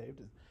we get saved.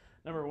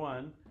 Number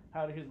 1,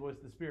 how to hear the voice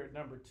of the Spirit.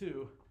 Number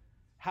 2,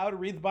 how to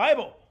read the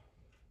Bible.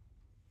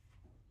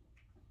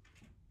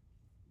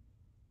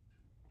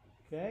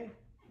 Okay?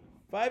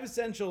 5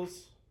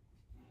 essentials.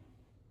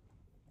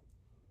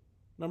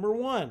 Number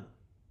 1,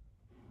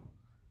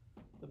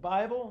 the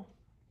Bible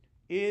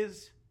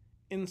is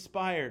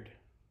inspired.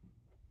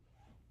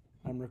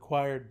 I'm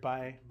required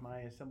by my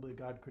Assembly of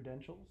God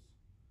credentials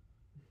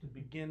to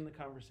begin the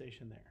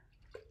conversation there.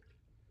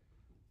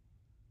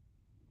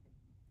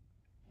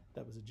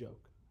 That was a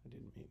joke. I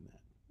didn't mean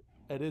that.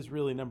 That is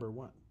really number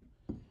 1.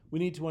 We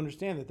need to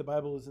understand that the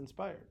Bible is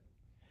inspired.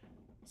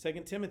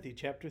 2 Timothy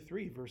chapter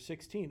 3, verse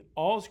 16.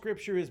 All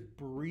scripture is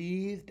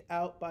breathed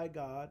out by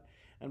God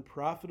and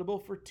profitable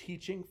for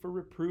teaching, for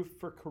reproof,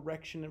 for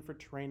correction, and for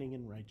training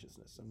in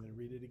righteousness. I'm going to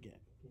read it again.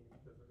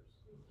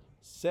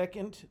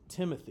 2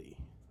 Timothy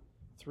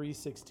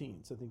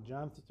 3:16. So I think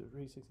John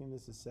 3:16,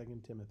 this is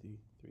 2 Timothy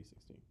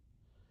 3:16.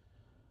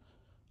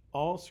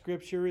 All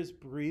scripture is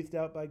breathed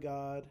out by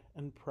God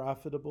and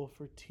profitable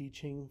for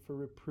teaching, for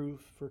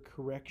reproof, for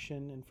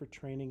correction, and for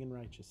training in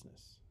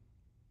righteousness.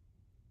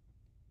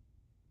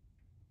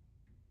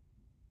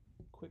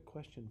 Quick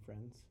question,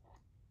 friends.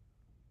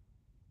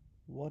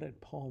 What did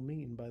Paul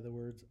mean by the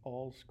words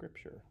all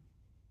scripture?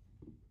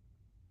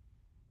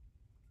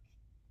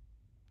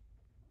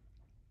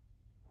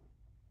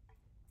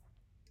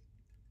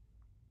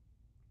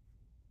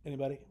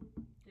 Anybody?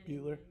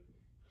 Bueller?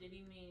 Did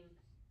he mean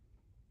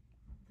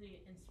the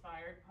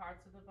inspired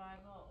parts of the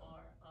Bible,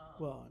 or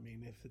Well, I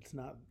mean, if it's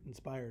not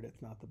inspired,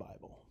 it's not the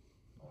Bible.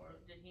 or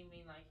did he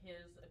mean like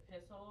his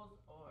epistles,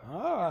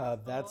 or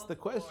That's the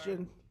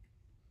question.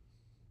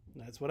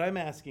 That's what I'm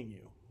asking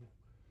you.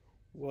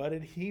 What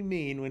did he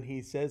mean when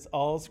he says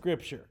all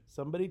scripture?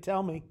 Somebody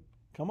tell me.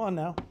 Come on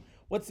now.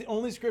 What's the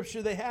only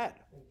scripture they had?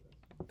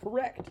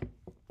 Correct.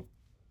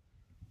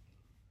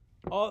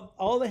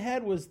 All they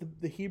had was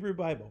the Hebrew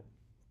Bible.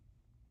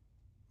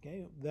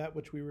 Okay, that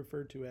which we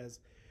refer to as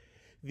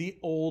the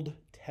Old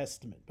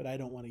Testament. But I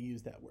don't want to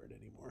use that word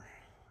anymore.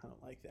 I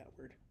don't like that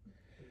word.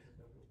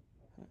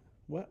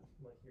 What?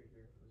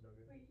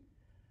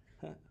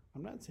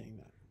 I'm not saying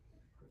that.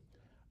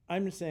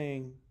 I'm just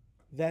saying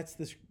that's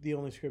the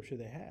only scripture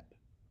they had.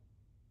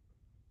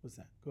 What's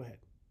that? Go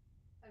ahead.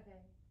 Okay,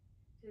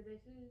 so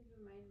this is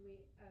remind me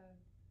of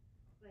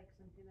like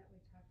something that we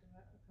talked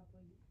about a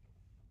couple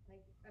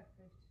like a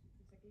first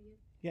and second year.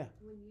 Yeah.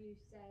 When you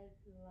said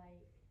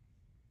like,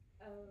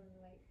 oh,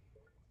 like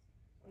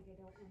I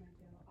don't want to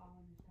go all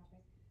on this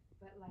topic,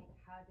 but like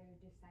how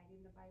they're deciding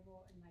the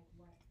Bible and like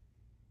what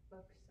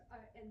books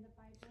are in the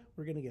Bible.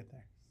 We're gonna get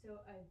there. So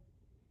are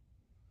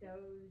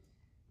those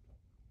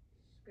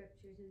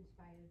scriptures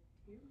inspired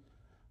too?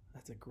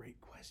 That's a great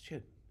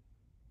question.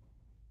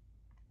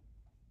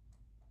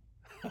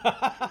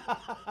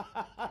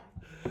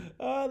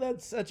 Oh,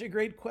 that's such a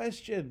great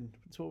question.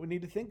 It's what we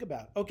need to think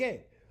about.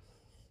 Okay.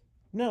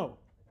 No,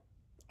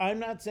 I'm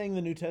not saying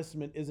the New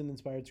Testament isn't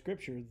inspired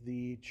scripture.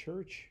 The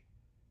church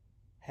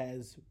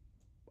has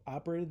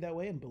operated that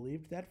way and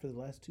believed that for the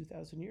last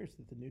 2,000 years,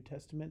 that the New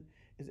Testament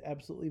is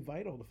absolutely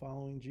vital to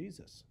following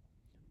Jesus.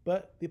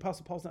 But the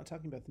Apostle Paul's not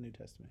talking about the New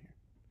Testament here.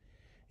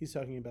 He's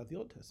talking about the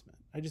Old Testament.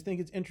 I just think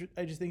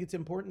it's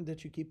important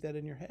that you keep that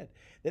in your head.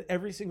 That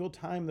every single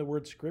time the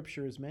word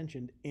scripture is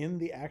mentioned in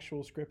the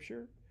actual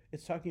scripture,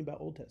 it's talking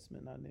about Old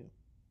Testament, not New.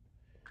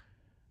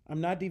 I'm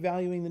not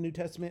devaluing the New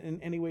Testament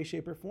in any way,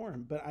 shape, or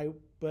form, but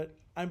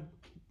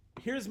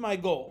here's my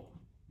goal.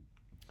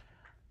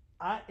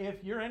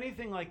 If you're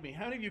anything like me,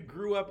 how many of you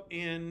grew up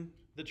in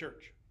the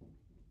church?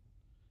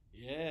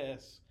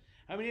 Yes.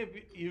 How many of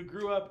you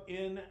grew up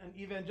in an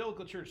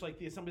evangelical church like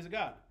the Assemblies of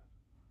God?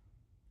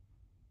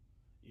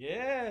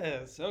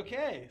 Yes.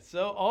 Okay.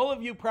 So all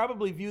of you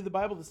probably view the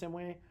Bible the same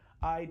way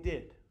I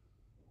did.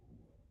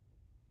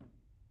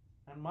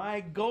 And my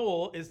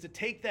goal is to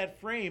take that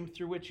frame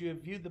through which you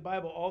have viewed the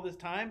Bible all this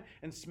time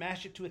and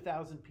smash it to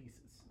 1,000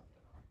 pieces.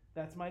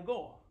 That's my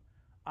goal.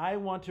 I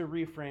want to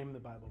reframe the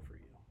Bible for you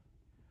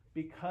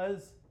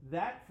because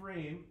that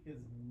frame is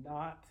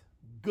not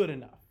good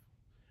enough.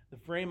 The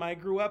frame I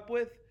grew up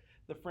with,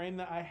 the frame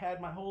that I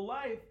had my whole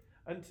life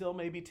until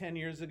maybe 10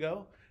 years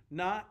ago,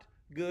 not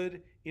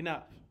good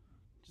enough.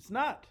 Just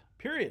not,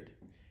 period.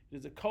 It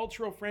is a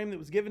cultural frame that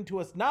was given to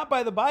us not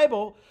by the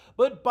Bible,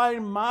 but by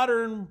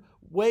modern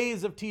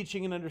ways of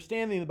teaching and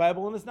understanding the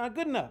Bible, and it's not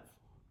good enough.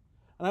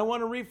 And I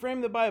want to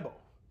reframe the Bible.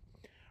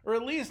 Or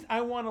at least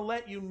I want to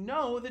let you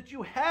know that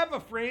you have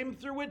a frame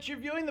through which you're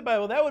viewing the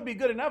Bible. That would be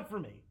good enough for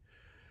me.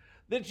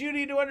 That you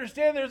need to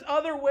understand there's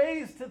other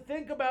ways to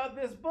think about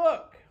this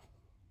book.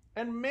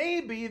 And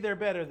maybe they're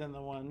better than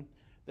the one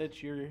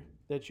that you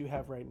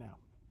have right now.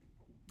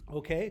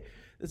 Okay?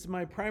 This is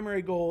my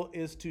primary goal,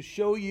 is to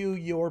show you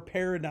your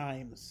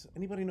paradigms.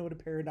 Anybody know what a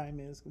paradigm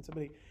is? Can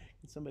somebody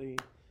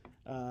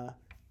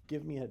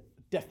give me a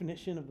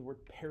definition of the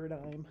word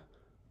paradigm?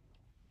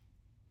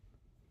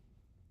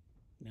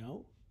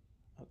 No?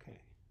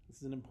 Okay. This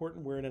is an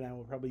important word, and I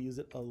will probably use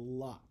it a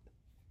lot.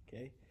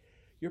 Okay?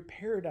 Your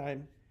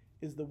paradigm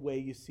is the way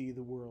you see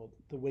the world,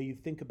 the way you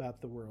think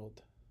about the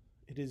world.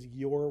 It is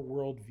your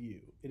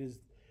worldview. It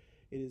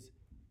is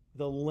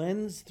the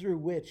lens through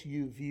which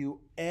you view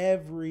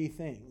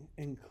everything,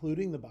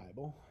 including the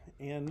Bible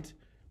and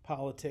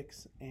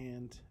politics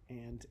and.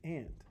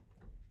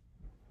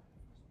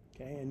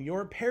 Okay, and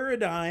your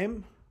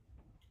paradigm,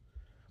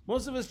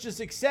 most of us just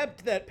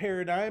accept that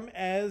paradigm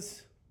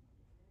as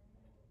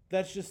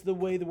that's just the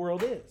way the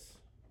world is.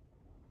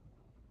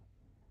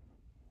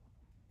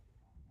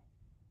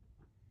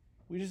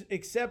 We just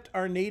accept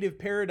our native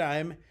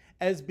paradigm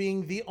as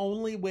being the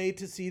only way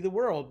to see the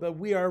world, but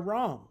we are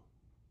wrong.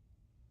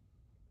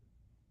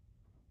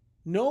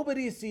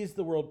 Nobody sees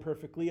the world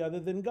perfectly other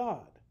than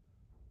God.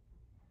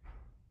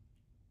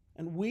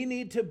 And we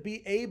need to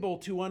be able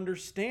to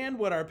understand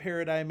what our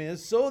paradigm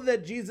is so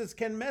that Jesus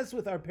can mess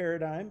with our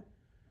paradigm.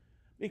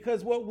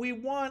 Because what we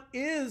want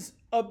is,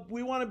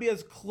 we want to be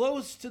as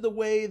close to the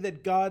way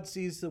that God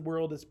sees the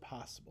world as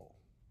possible.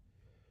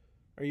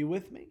 Are you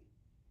with me?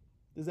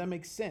 Does that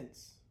make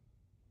sense?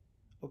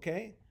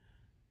 Okay?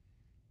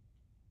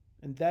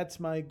 And that's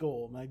my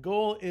goal. My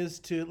goal is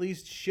to at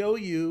least show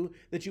you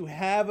that you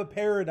have a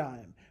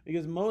paradigm.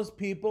 Because most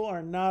people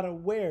are not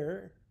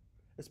aware,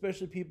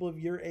 especially people of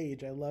your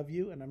age. I love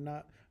you, and I'm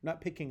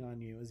not picking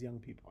on you as young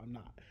people. I'm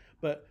not.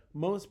 But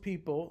most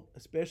people,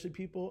 especially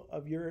people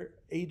of your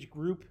age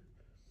group,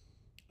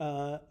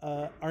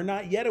 are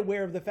not yet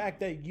aware of the fact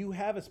that you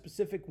have a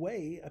specific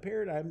way, a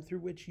paradigm through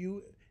which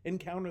you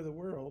encounter the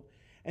world,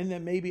 and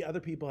that maybe other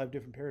people have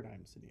different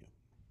paradigms than you.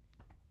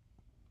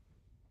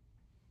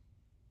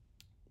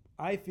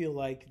 I feel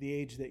like the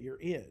age that you're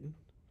in,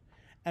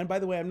 and by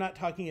the way, I'm not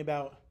talking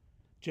about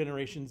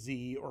Generation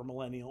Z or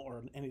Millennial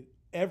or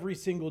every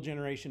single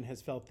generation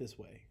has felt this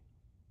way.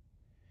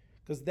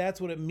 Because that's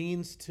what it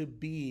means to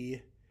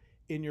be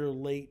in your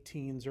late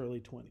teens, early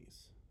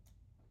 20s.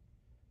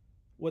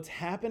 What's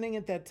happening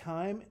at that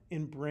time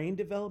in brain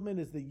development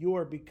is that you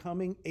are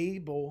becoming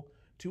able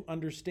to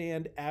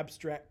understand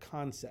abstract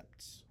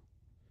concepts,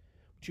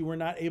 which you were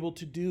not able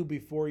to do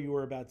before you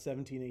were about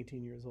 17,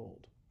 18 years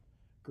old.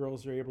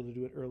 Girls are able to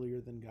do it earlier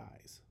than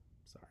guys.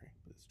 Sorry,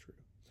 but it's true.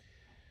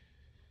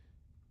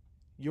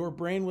 Your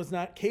brain was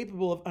not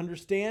capable of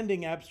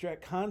understanding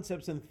abstract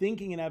concepts and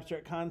thinking in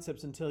abstract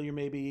concepts until you're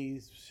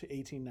maybe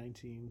 18,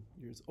 19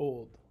 years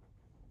old.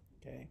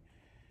 Okay?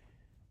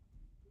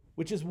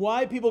 Which is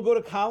why people go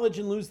to college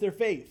and lose their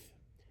faith.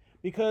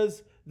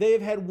 Because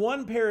they've had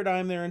one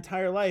paradigm their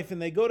entire life,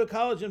 and they go to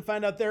college and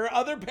find out there are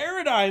other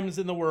paradigms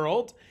in the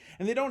world,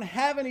 and they don't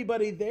have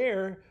anybody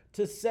there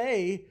to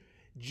say,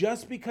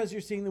 just because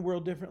you're seeing the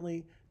world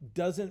differently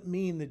doesn't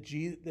mean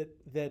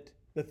that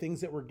the things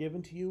that were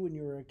given to you when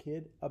you were a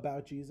kid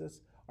about Jesus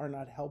are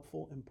not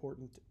helpful,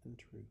 important, and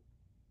true.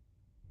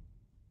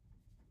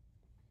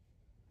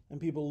 And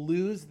people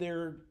lose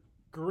their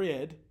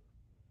grid,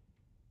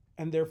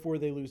 and therefore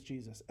they lose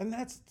Jesus. And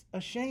that's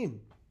a shame.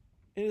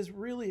 It is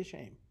really a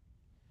shame.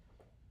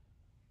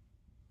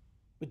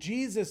 But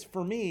Jesus,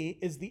 for me,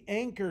 is the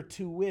anchor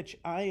to which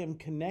I am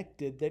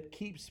connected that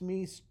keeps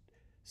me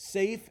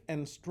safe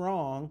and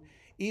strong,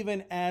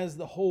 even as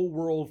the whole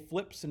world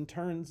flips and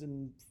turns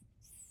and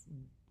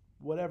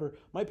whatever.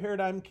 My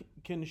paradigm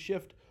can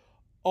shift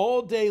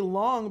all day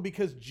long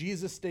because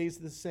Jesus stays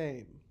the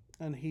same,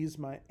 and he's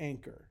my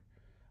anchor.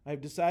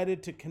 I've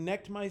decided to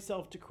connect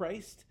myself to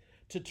Christ,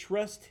 to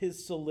trust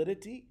his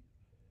solidity,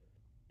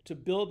 to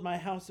build my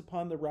house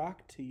upon the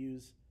rock, to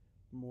use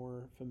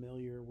more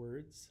familiar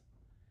words.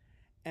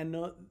 And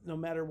no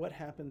matter what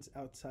happens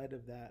outside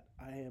of that,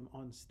 I am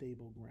on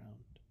stable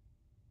ground.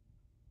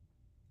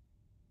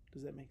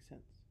 Does that make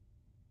sense?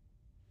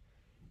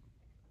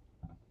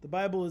 The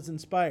Bible is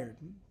inspired.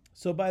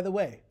 So, by the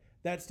way,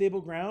 that stable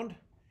ground,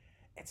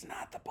 it's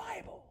not the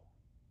Bible.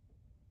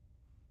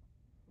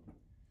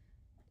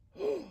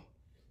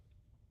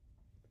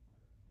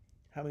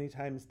 How many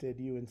times did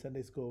you in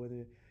Sunday school,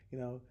 when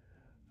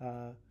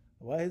a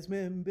wise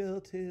man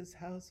built his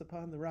house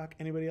upon the rock?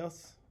 Anybody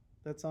else?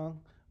 That song?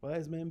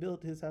 Wise man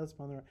built his house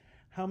upon the rock.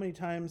 How many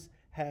times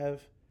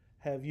have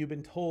you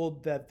been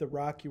told that the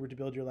rock you were to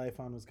build your life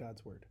on was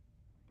God's word?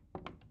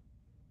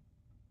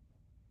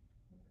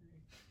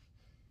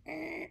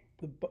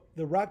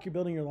 The rock you're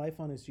building your life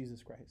on is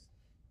Jesus Christ.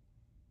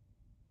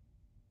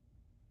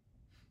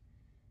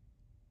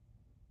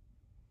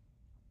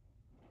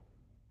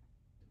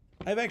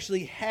 I've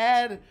actually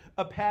had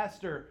a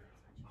pastor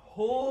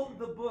hold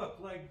the book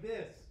like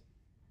this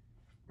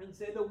and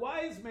say, the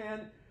wise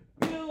man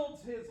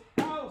builds his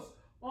house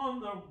on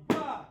the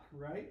rock,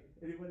 right?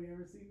 Anybody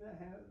ever seen that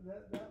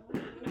one?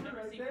 I've never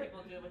Right seen there?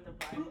 people do it with the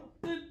Bible.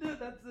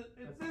 That's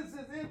it. This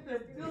is it. They're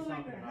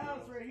building their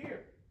house right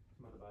here.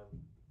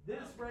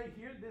 This right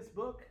here, this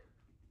book,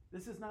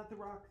 this is not the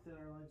rock that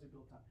our lives are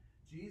built on.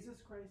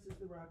 Jesus Christ is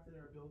the rock that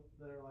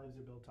our lives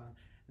are built on.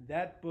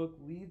 That book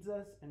leads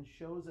us and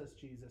shows us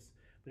Jesus,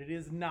 but it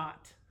is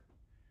not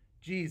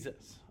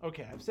Jesus.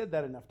 Okay, I've said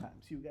that enough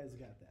times. You guys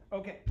got that.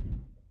 Okay.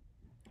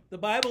 The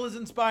Bible is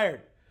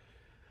inspired.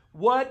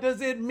 What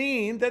does it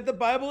mean that the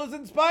Bible is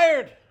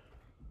inspired?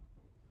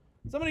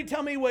 Somebody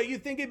tell me what you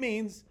think it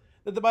means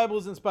that the Bible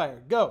is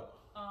inspired. Go.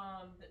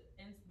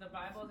 The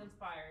Bible is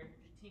inspired.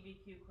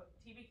 TBQ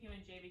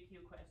and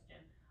JBQ question.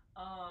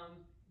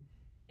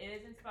 It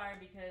is inspired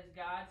because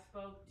God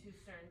spoke to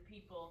certain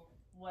people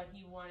what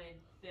he wanted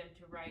them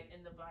to write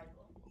in the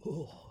Bible.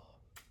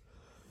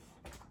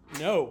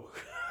 No.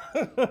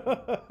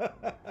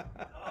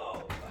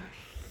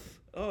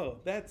 Oh,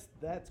 that's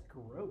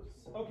gross.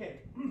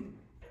 Okay.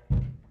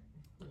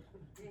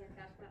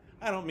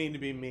 I don't mean to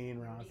be mean,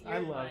 Ross. I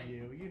You're love fine.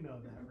 you. You know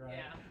that, right?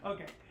 Yeah.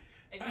 Okay.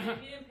 If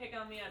you didn't pick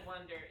on me, I'd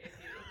wonder if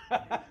you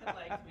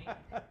liked me.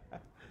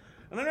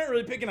 And I'm not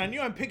really picking on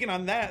you. I'm picking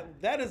on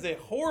that. That is a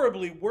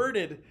horribly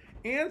worded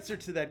answer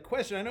to that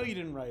question. I know you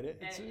didn't write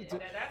it. That's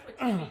what TBQ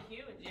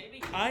and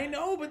JBQ. I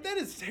know, but that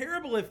is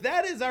terrible. If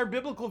that is our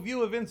biblical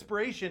view of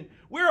inspiration,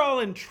 we're all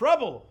in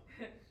trouble.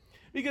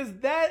 Because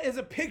that is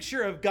a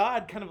picture of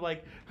God kind of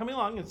like coming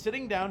along and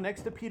sitting down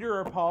next to Peter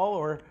or Paul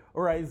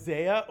or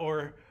Isaiah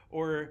or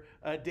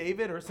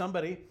David or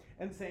somebody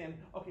and saying,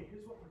 okay,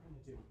 here's what we're going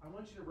to do. I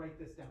want you to write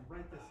this down.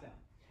 Write this down.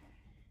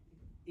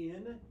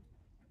 In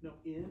the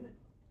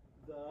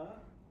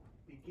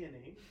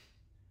beginning,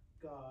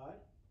 God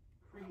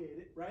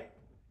created, right?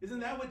 Isn't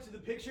that what the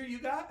picture you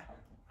got?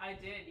 I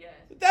did, yes.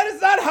 That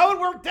is not how it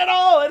worked at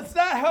all. It's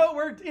not how it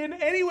worked in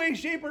any way,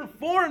 shape, or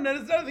form. That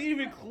is not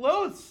even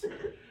close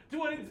to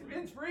what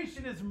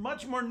inspiration is.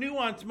 Much more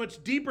nuanced,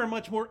 much deeper,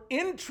 much more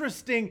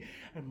interesting,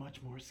 and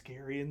much more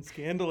scary and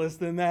scandalous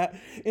than that.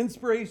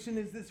 Inspiration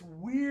is this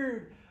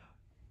weird,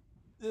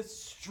 this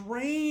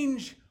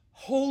strange,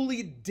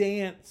 holy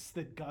dance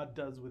that God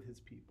does with his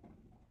people.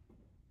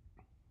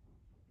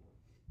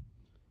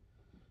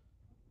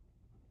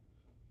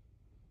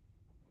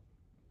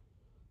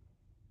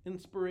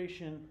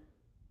 Inspiration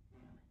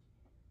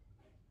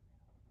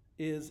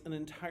is an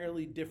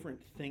entirely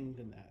different thing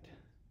than that.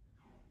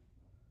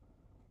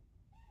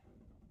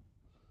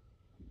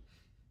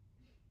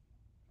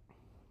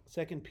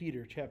 2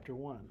 Peter chapter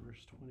 1,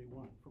 verse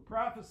 21. For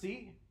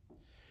prophecy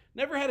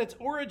never had its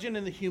origin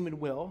in the human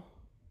will,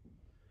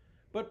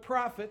 but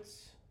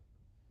prophets,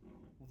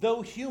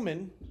 though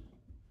human,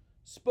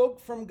 spoke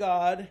from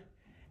God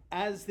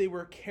as they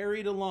were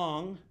carried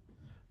along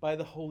by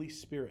the Holy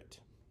Spirit.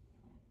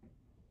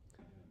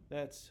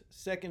 That's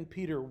 2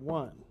 Peter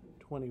 1,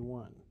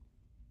 21.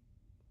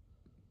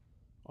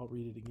 I'll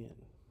read it again.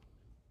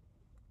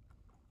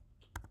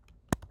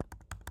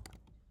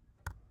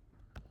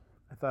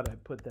 I thought I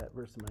put that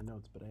verse in my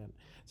notes, but I hadn't.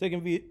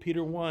 2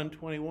 Peter 1,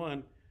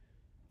 21.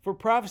 For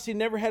prophecy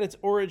never had its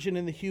origin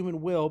in the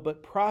human will,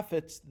 but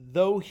prophets,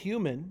 though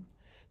human,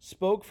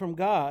 spoke from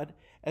God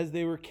as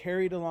they were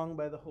carried along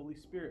by the Holy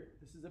Spirit.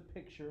 This is a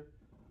picture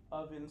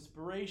of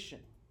inspiration.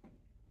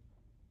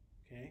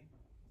 Okay?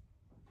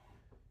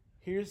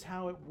 Here's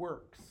how it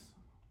works.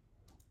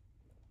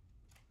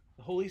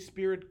 The Holy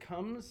Spirit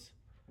comes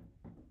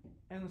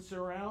and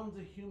surrounds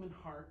a human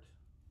heart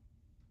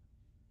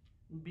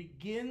and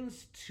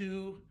begins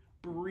to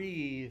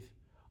breathe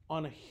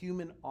on a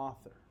human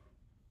author.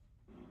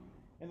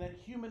 And that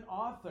human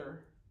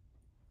author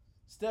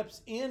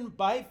steps in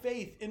by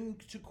faith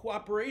into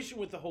cooperation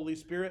with the Holy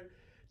Spirit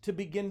to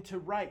begin to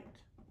write.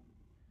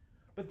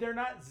 But they're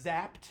not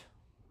zapped.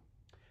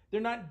 They're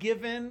not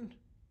given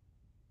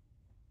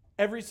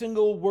every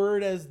single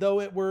word as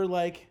though it were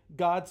like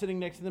God sitting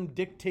next to them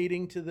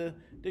dictating to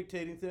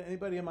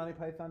anybody a Monty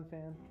Python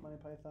fan? Monty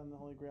Python, the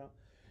Holy Grail.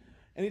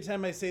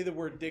 Anytime I say the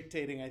word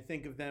dictating, I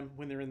think of them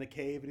when they're in the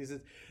cave and he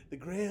says, the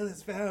Grail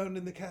is found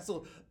in the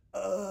castle.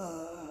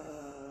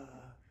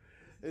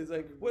 It's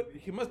like, what?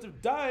 He must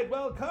have died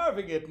while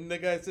carving it. And the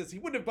guy says, he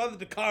wouldn't have bothered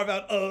to carve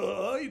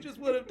out, he just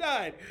would have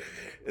died.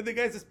 And the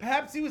guy says,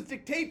 perhaps he was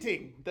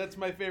dictating. That's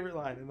my favorite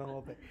line in the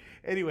whole thing.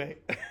 Anyway,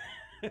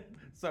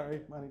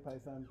 sorry, Monty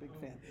Python, big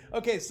fan.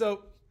 Okay,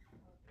 so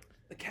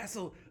the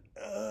castle,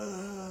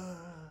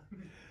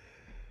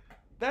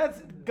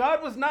 that's,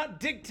 God was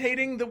not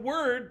dictating the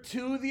word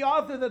to the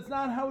author. That's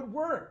not how it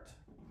worked.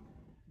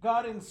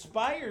 God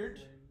inspired.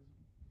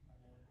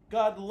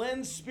 God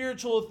lends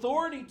spiritual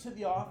authority to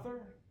the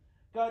author.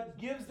 God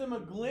gives them a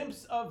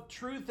glimpse of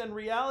truth and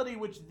reality,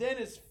 which then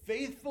is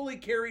faithfully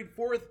carried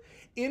forth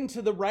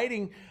into the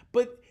writing.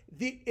 But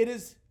it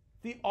is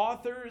the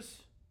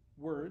author's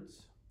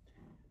words.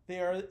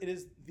 It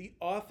is the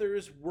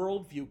author's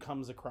worldview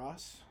comes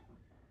across.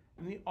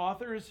 and the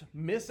author's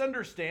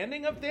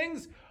misunderstanding of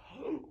things,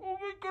 oh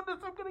my goodness,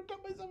 I'm going to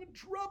get myself in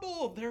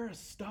trouble. There is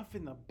stuff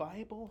in the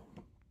Bible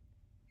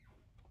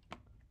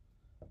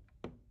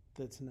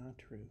that's not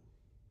true.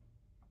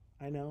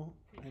 I know.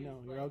 Could you You're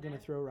explain all going to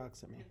that? throw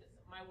rocks at me.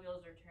 My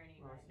wheels are turning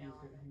right now.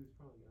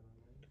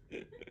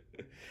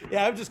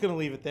 Yeah, I'm just going to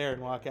leave it there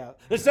and walk out.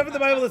 There's stuff in the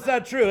Bible that's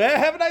not true.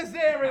 Have a nice day,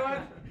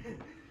 everyone.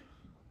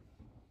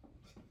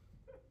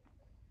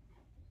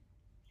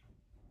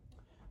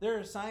 There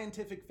are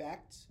scientific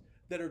facts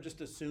that are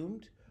just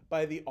assumed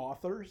by the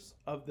authors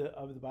of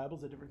the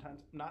Bibles at different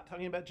times. I'm not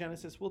talking about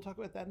Genesis. We'll talk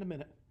about that in a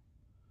minute.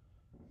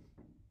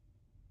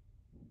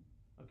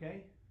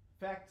 Okay?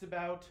 Facts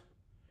about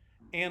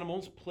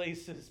animals,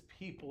 places,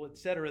 people,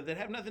 etc., that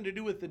have nothing to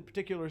do with the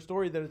particular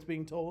story that is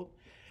being told,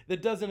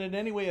 that doesn't in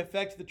any way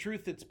affect the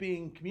truth that's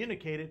being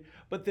communicated,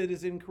 but that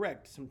is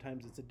incorrect.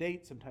 Sometimes it's a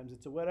date, sometimes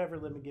it's a whatever.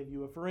 Let me give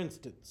you a for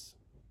instance.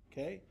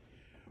 Okay?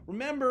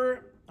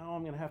 Remember,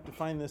 I'm going to have to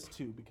find this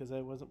too, because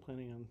I wasn't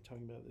planning on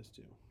talking about this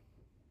too.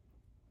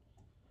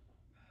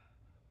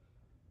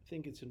 I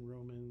think it's in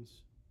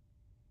Romans.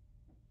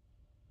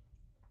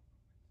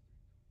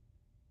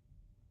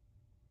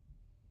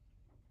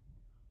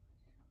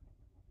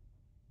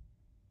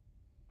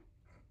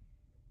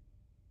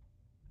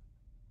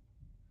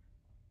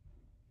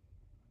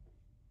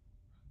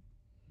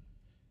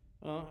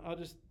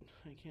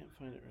 I can't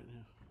find it right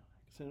now,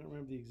 because I don't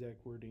remember the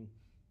exact wording.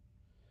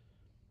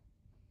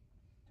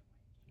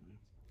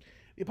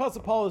 The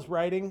Apostle Paul is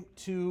writing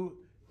to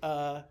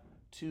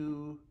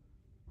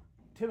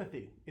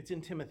Timothy. It's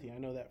in Timothy. I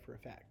know that for a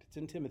fact. It's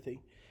in Timothy.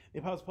 The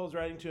Apostle Paul is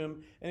writing to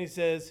him, and he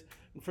says,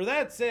 "For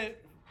that said,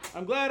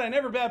 I'm glad I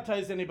never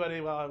baptized anybody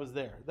while I was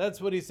there."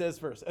 That's what he says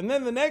first. And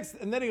then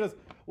he goes,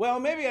 "Well,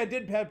 maybe I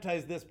did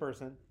baptize this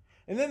person."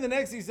 And then the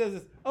next he says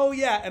is, "Oh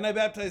yeah, and I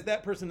baptized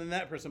that person and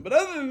that person. But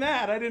other than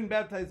that, I didn't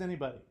baptize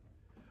anybody."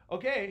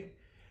 Okay.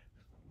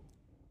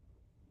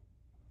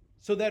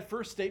 So that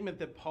first statement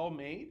that Paul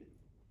made,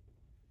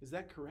 is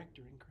that correct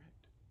or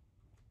incorrect?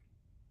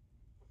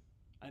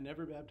 I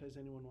never baptized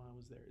anyone while I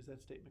was there. Is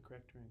that statement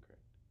correct or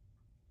incorrect?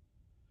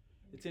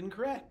 It's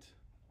incorrect.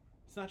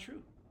 It's not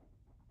true.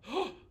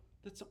 Oh,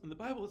 that's something in the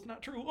Bible that's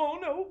not true. Oh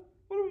no,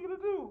 what are we going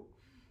to do?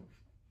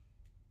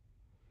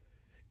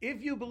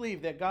 If you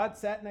believe that God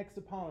sat next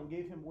to Paul and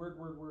gave him word,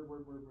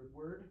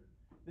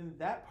 then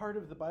that part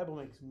of the Bible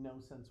makes no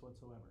sense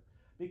whatsoever.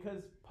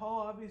 Because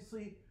Paul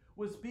obviously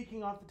was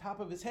speaking off the top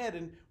of his head,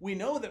 and we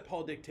know that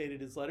Paul dictated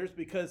his letters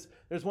because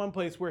there's one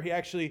place where he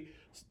actually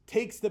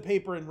takes the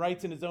paper and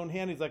writes in his own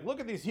hand. He's like, "Look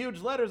at these huge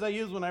letters I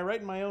use when I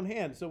write in my own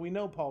hand." So we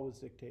know Paul was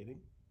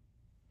dictating.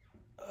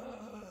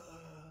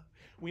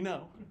 We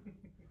know.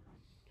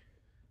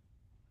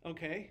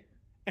 Okay.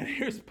 And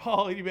here's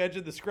Paul. You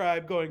imagine the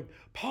scribe going,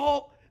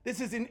 "Paul, this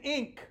is in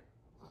ink."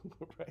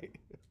 Right?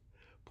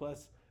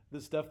 Plus, the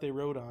stuff they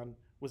wrote on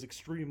was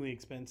extremely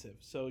expensive.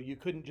 So you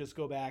couldn't just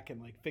go back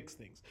and fix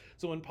things.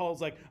 So when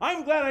Paul's like,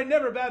 "I'm glad I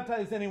never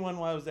baptized anyone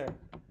while I was there."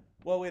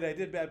 Well, wait, I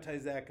did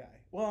baptize that guy.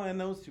 Well, and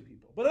those two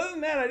people. But other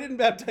than that, I didn't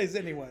baptize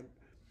anyone.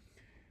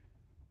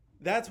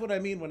 That's what I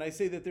mean when I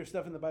say that there's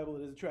stuff in the Bible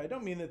that isn't true. I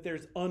don't mean that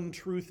there's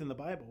untruth in the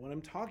Bible. What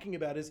I'm talking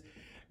about is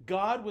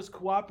God was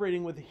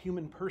cooperating with a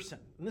human person.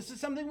 And this is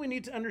something we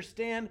need to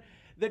understand,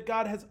 that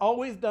God has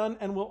always done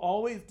and will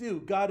always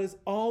do. God is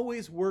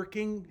always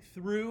working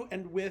through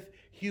and with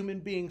human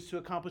beings to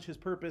accomplish his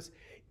purpose,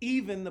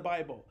 even the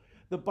Bible.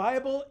 The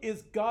Bible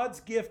is God's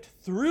gift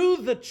through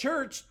the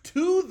church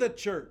to the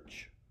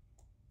church.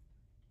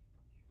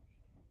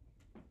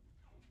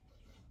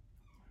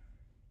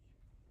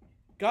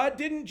 God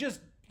didn't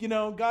just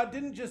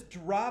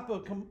drop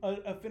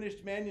a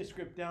finished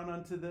manuscript down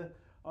onto the.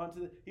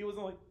 He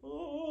wasn't like,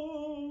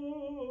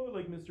 "Oh,"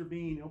 like Mr.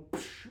 Bean, you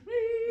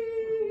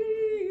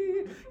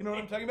know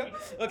what I'm talking about?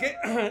 Okay,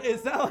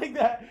 it's not like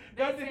that.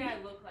 They say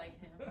I look like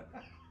him.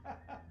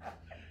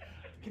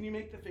 Can you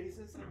make the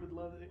faces? I would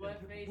love it.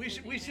 What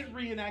face We should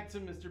reenact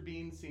some Mr.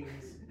 Bean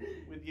scenes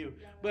with you,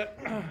 but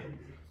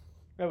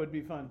that would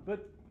be fun.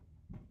 But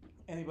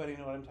anybody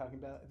know what I'm talking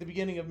about? At the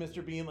beginning of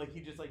Mr. Bean, he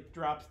just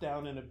drops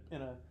down in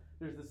a.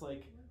 There's this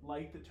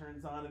light that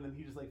turns on, and then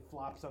he just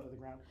flops onto the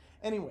ground.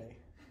 Anyway.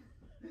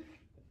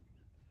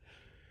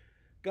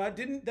 God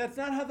didn't, that's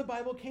not how the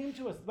Bible came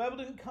to us. The Bible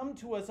didn't come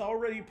to us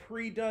already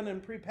pre-done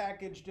and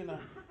pre-packaged in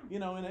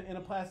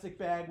a plastic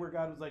bag where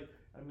God was like,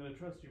 "I'm going to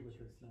trust you with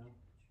this now."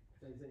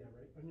 It's Isaiah,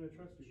 right? "I'm going to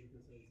trust you with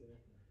this, Isaiah.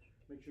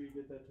 Make sure you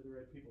get that to the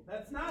right people."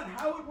 That's not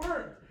how it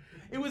worked.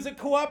 It was a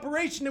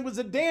cooperation. It was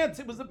a dance.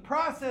 It was a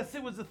process.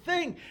 It was a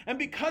thing. And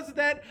because of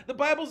that, the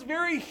Bible's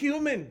very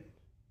human.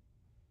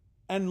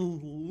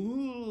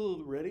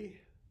 And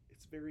ready?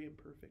 It's very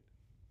imperfect.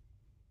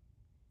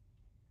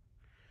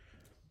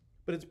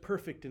 But it's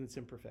perfect in its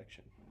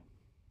imperfection.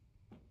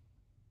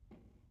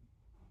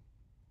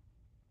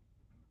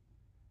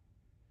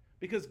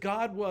 Because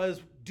God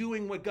was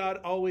doing what God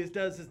always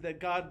does, is that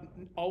God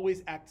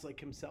always acts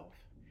like himself.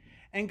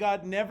 And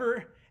God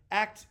never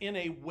acts in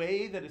a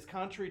way that is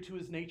contrary to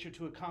his nature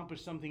to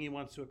accomplish something he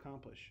wants to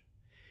accomplish.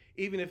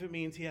 even if it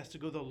means he has to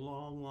go the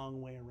long,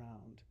 long way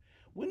around.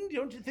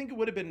 Don't you think it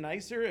would have been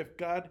nicer if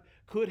God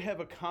could have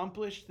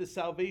accomplished the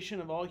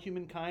salvation of all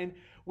humankind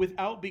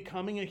without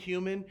becoming a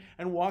human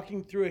and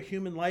walking through a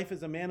human life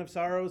as a man of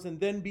sorrows and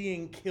then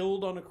being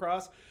killed on a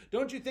cross?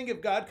 Don't you think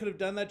if God could have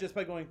done that just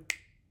by going,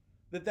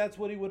 that's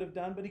what he would have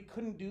done? But he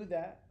couldn't do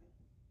that.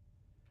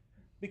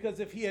 Because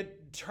if he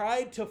had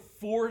tried to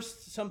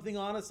force something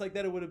on us like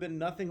that, it would have been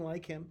nothing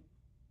like him.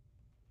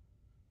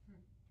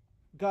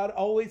 God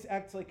always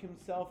acts like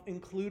himself,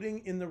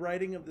 including in the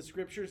writing of the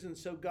scriptures. And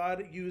so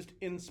God used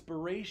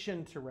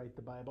inspiration to write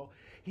the Bible.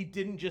 He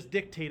didn't just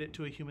dictate it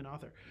to a human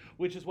author,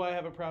 which is why I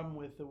have a problem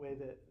with the way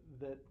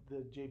that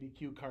the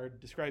JBQ card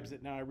describes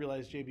it. Now I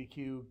realize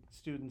JBQ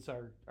students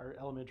are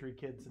elementary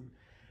kids, and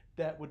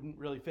that wouldn't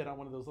really fit on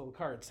one of those little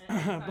cards. And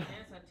it's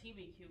on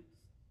TBQ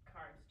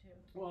cards too.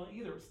 Well,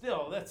 either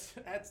still, that's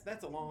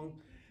a long.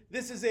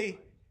 This is a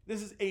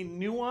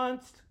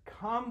nuanced,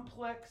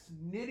 complex,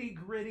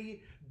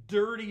 nitty-gritty,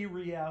 dirty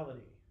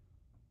reality,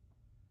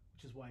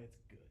 which is why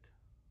it's good.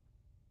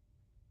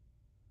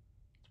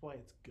 That's why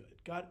it's good.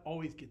 God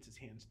always gets his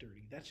hands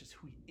dirty. That's just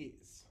who he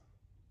is.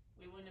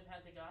 We wouldn't have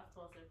had the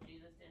Gospels if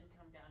Jesus didn't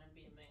come down and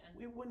be a man.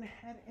 We wouldn't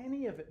have had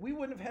any of it. We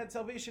wouldn't have had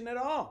salvation at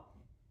all.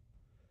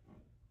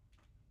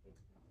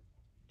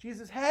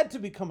 Jesus had to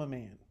become a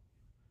man.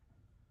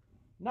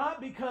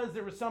 Not because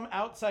there was some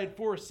outside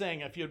force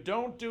saying, if you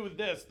don't do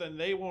this, then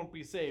they won't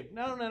be saved.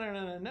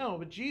 No.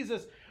 But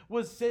Jesus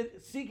was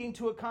seeking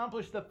to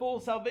accomplish the full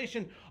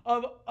salvation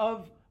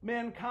of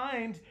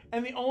mankind.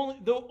 And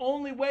the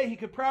only way he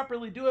could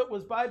properly do it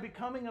was by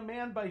becoming a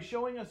man, by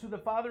showing us who the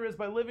Father is,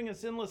 by living a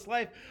sinless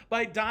life,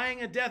 by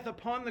dying a death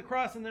upon the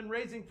cross and then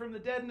raising from the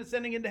dead and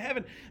ascending into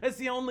heaven. That's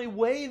the only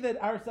way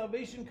that our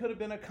salvation could have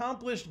been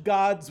accomplished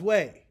God's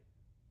way.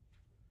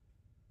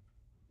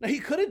 Now, he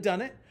could have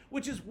done it.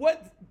 Which is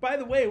what, by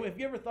the way, have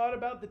you ever thought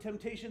about the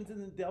temptations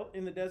in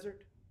the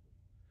desert?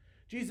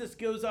 Jesus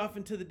goes off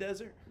into the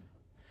desert.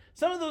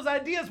 Some of those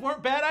ideas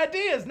weren't bad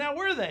ideas, now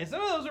were they?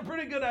 Some of those are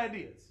pretty good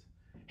ideas.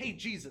 Hey,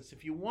 Jesus,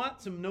 if you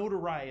want some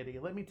notoriety,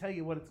 let me tell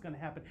you what it's going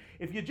to happen.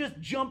 If you just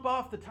jump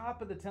off the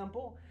top of the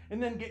temple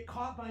and then get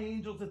caught by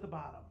angels at the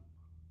bottom.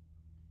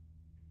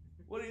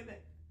 What do you think?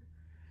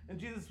 And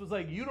Jesus was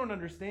like, you don't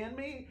understand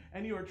me,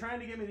 and you are trying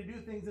to get me to do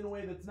things in a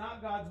way that's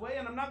not God's way,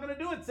 and I'm not going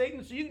to do it,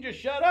 Satan, so you can just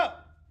shut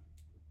up.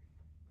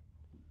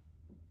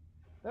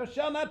 Thou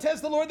shalt not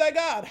test the Lord thy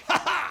God. Ha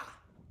ha!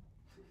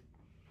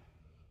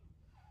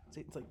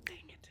 Satan's like, dang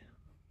it.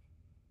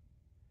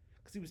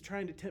 Because he was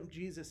trying to tempt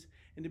Jesus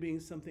into being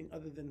something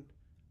other than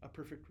a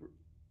perfect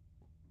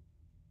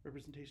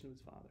representation of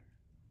his Father.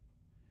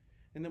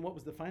 And then what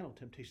was the final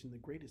temptation? The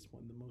greatest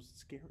one, the most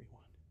scary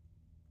one.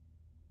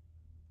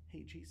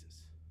 Hey,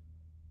 Jesus,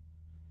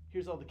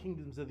 here's all the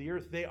kingdoms of the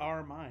earth. They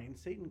are mine.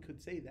 Satan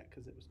could say that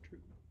because it was true.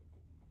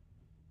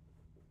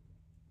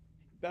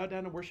 Bow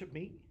down and worship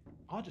me.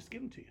 I'll just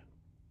give them to you.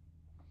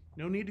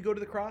 No need to go to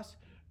the cross.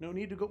 No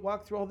need to go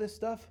walk through all this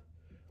stuff.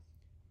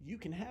 You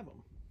can have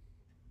them.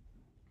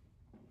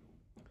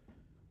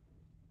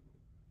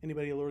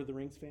 Anybody a Lord of the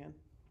Rings fan?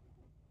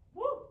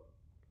 Woo!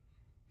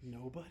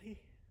 Nobody?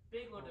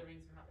 Big Lord of the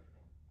Rings fan.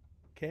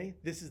 Okay,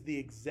 this is the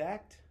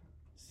exact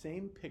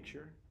same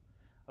picture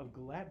of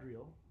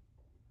Galadriel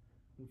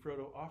when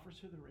Frodo offers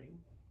her the ring.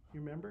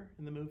 You remember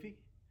in the movie?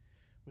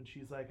 When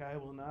she's like, I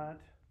will not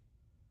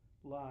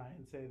lie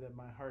and say that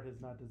my heart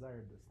has not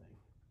desired this thing.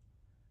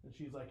 And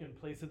she's like in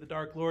place of the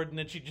Dark Lord, and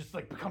then she just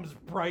like becomes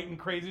bright and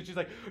crazy. She's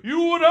like,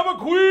 you would have a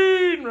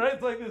queen, right?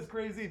 It's like this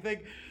crazy thing.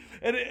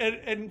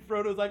 And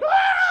Frodo's like,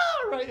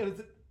 ah, right? And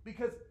it's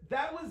because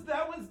that was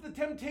the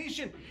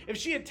temptation. If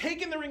she had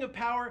taken the Ring of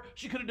Power,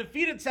 she could have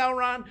defeated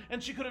Sauron,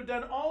 and she could have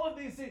done all of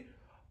these things,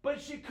 but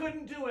she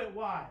couldn't do it.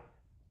 Why?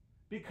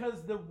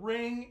 Because the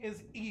ring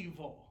is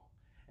evil.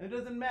 And it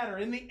doesn't matter.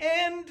 In the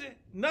end,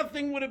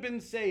 nothing would have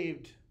been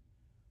saved.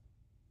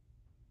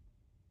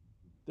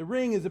 The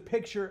ring is a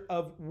picture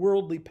of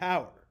worldly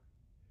power,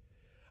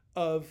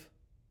 of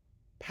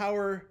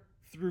power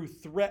through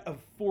threat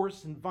of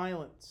force and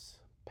violence,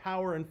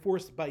 power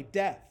enforced by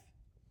death.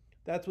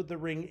 That's what the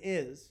ring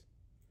is.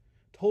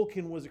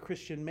 Tolkien was a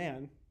Christian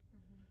man,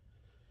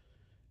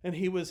 and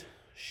he was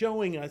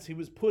showing us, he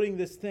was putting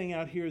this thing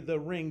out here, the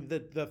ring,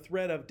 the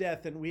threat of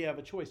death, and we have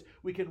a choice.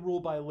 We can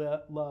rule by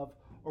love,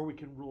 or we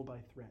can rule by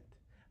threat.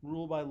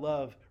 Rule by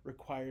love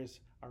requires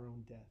our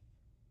own death.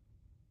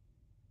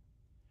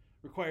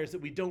 Requires that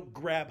we don't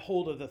grab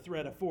hold of the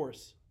threat of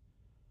force,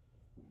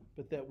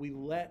 but that we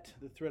let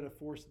the threat of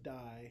force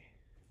die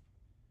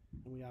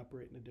and we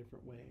operate in a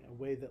different way, a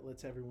way that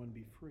lets everyone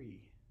be free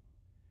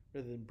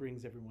rather than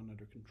brings everyone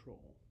under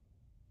control.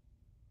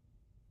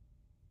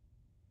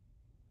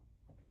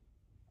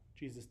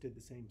 Jesus did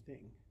the same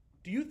thing.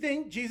 Do you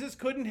think Jesus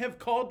couldn't have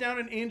called down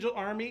an angel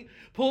army,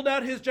 pulled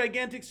out his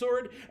gigantic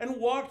sword, and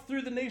walked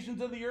through the nations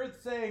of the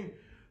earth saying,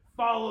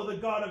 follow the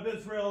God of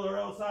Israel or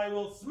else I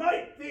will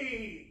smite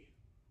thee?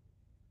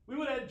 We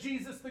would have had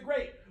Jesus the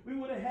Great. We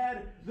would have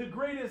had the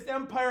greatest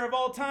empire of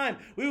all time.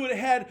 We would have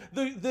had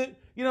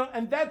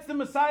and that's the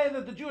Messiah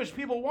that the Jewish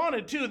people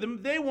wanted too.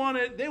 They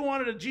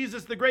wanted a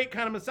Jesus the Great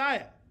kind of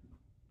Messiah.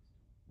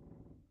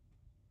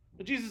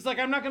 But Jesus is like,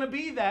 I'm not going to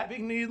be that.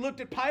 And he looked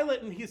at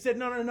Pilate and he said,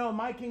 no,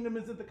 my kingdom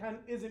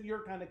isn't your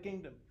kind of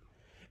kingdom.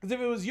 Because if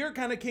it was your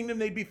kind of kingdom,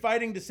 they'd be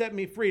fighting to set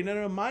me free.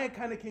 No, my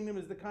kind of kingdom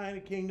is the kind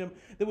of kingdom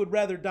that would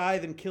rather die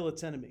than kill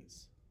its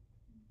enemies.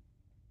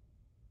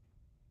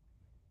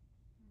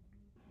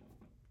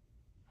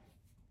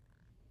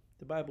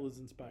 The Bible is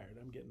inspired.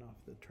 I'm getting off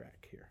the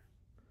track here.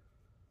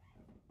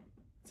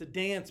 It's a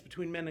dance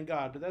between men and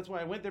God. But that's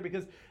why I went there,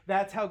 because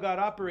that's how God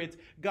operates.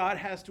 God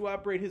has to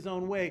operate his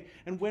own way.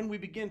 And when we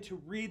begin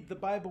to read the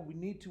Bible, we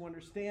need to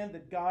understand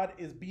that God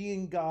is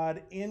being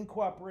God in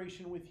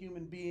cooperation with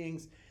human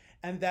beings.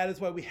 And that is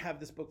why we have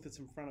this book that's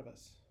in front of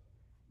us.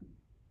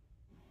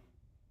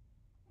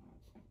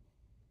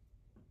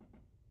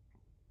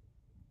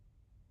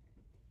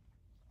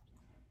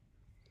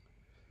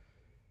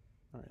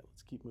 All right,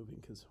 let's keep moving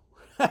because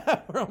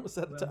we're almost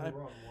out of time.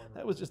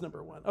 That was just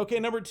number 1. Okay,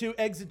 number 2,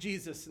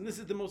 exegesis. And this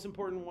is the most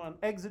important one.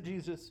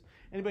 Exegesis.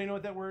 Anybody know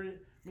what that word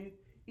means?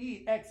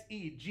 E-X-E-G-E-S-I-S.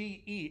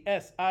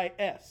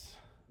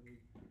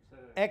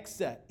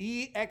 Exe.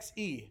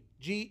 E-X-E-G-E-S-I-S.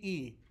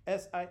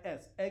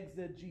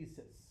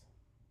 Exegesis.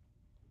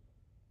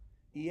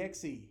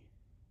 E-X-E-G-E-S-I-S.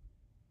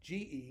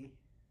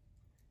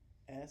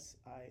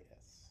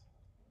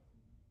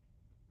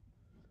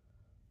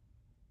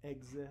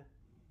 Exegesis.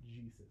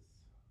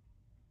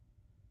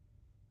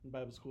 In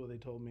Bible school, they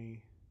told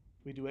me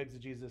we do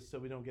exegesis so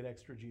we don't get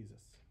extra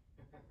Jesus.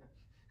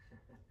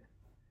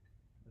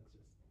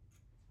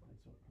 That's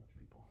just what most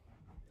people.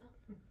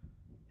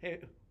 Hey,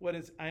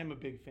 I am a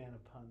big fan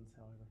of puns,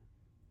 however.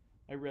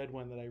 I read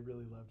one that I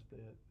really loved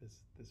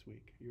this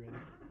week. You ready?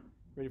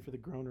 Ready for the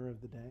groaner of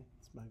the day?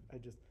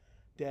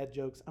 Dad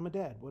jokes. I'm a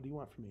dad. What do you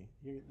want from me?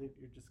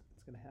 It's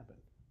going to happen.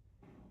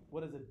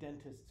 What is a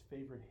dentist's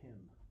favorite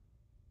hymn?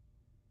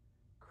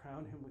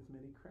 Crown him with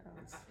many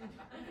crowns.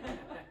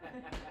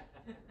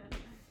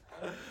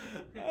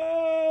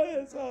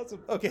 That's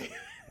awesome. Okay.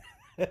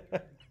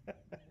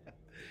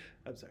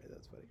 I'm sorry,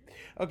 that's funny.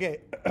 Okay,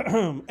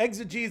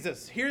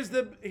 exegesis. Here's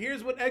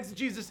what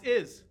exegesis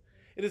is.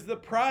 It is the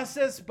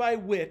process by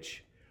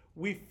which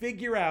we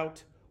figure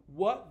out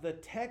what the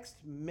text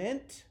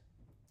meant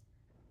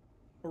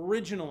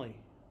originally.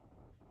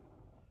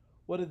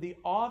 What was the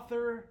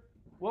author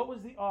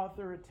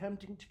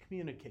attempting to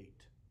communicate?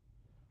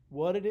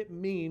 What did it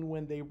mean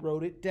when they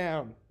wrote it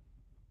down?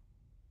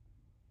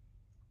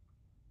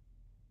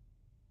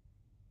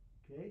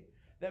 Okay?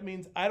 That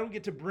means I don't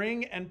get to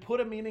bring and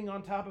put a meaning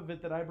on top of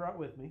it that I brought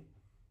with me.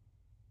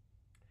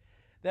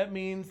 That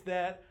means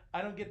that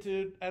I don't get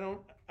to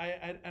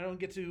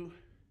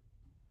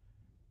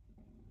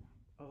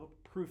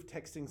proof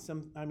texting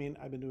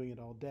I've been doing it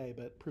all day,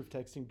 but proof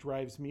texting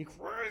drives me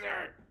crazy.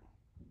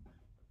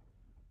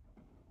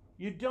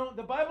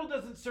 The Bible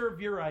doesn't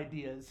serve your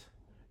ideas.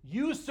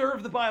 You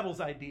serve the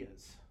Bible's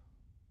ideas.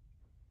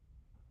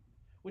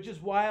 Which is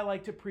why I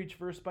like to preach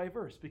verse by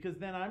verse, because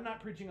then I'm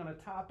not preaching on a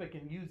topic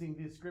and using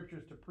these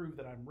scriptures to prove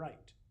that I'm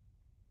right.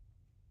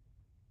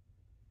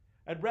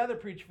 I'd rather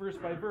preach verse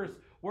by verse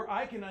where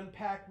I can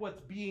unpack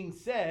what's being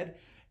said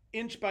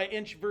inch by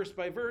inch, verse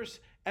by verse,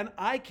 and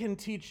I can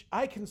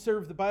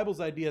serve the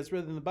Bible's ideas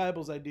rather than the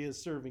Bible's ideas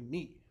serving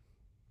me.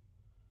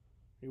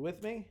 Are you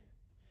with me?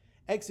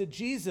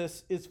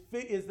 Exegesis is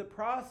the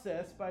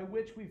process by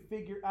which we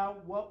figure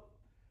out what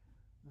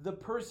the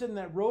person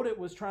that wrote it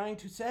was trying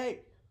to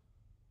say.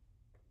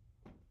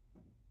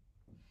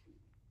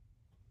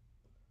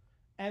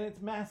 And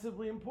it's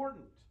massively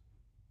important.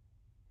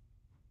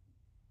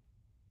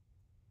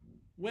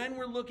 When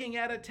we're looking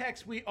at a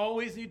text, we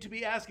always need to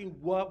be asking,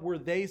 what were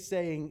they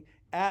saying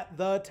at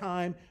the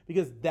time?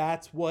 Because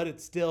that's what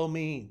it still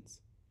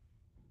means.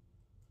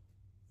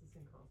 It's the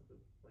same concept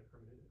of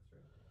hermeneutics,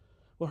 right?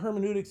 Well,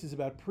 hermeneutics is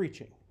about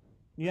preaching.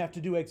 You have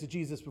to do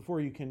exegesis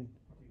before you can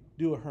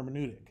do a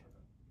hermeneutic.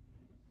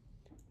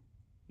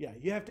 Yeah,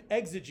 you have to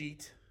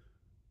exegete,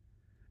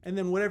 and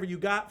then whatever you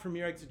got from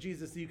your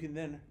exegesis, you can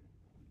then,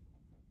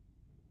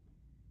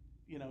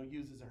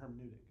 use as a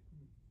hermeneutic.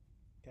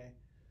 Okay?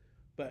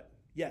 But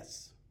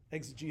yes,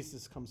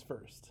 exegesis comes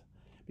first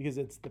because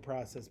it's the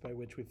process by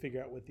which we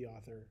figure out what the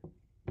author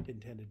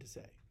intended to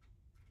say.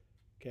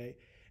 Okay?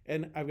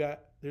 And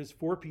there's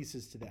 4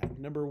 pieces to that.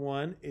 Number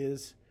 1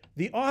 is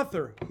the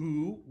author.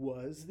 Who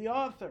was the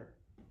author?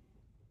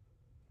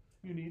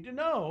 You need to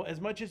know as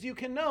much as you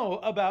can know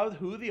about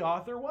who the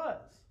author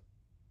was.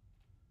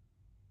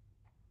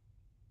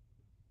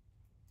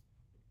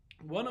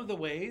 One of the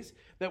ways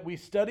that we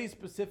study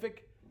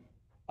specific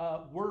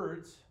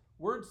word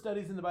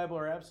studies in the Bible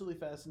are absolutely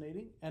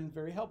fascinating and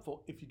very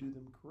helpful if you do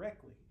them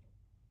correctly.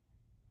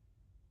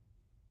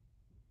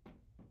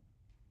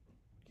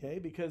 Okay,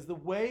 because the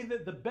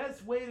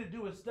best way to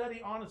do a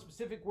study on a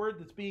specific word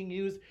that's being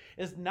used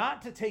is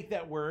not to take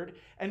that word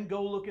and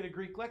go look at a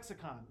Greek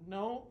lexicon.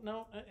 No,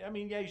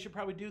 you should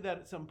probably do that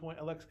at some point.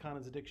 A lexicon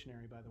is a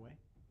dictionary, by the way.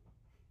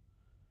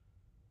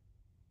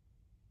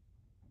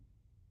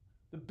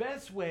 The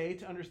best way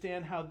to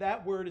understand how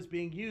that word is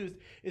being used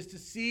is to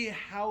see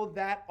how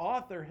that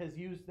author has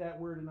used that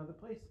word in other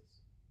places.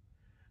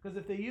 Because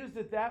if they used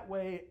it that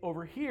way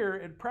over here,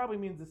 it probably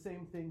means the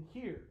same thing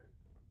here.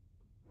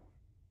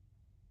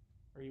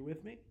 Are you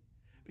with me?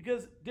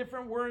 Because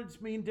different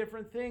words mean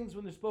different things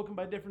when they're spoken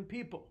by different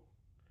people.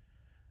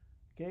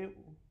 Okay,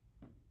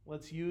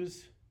 let's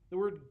use the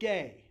word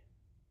gay.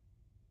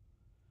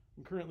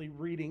 I'm currently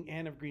reading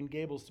Anne of Green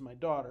Gables to my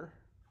daughter.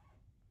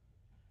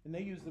 And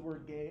they use the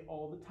word gay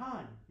all the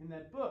time in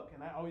that book.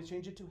 And I always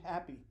change it to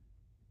happy.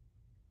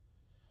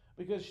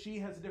 Because she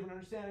has a different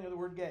understanding of the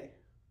word gay.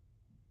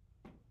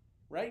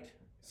 Right?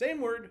 Same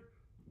word.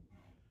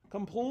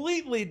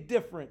 Completely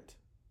different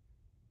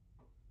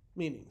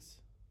meanings.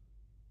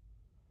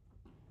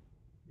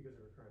 Because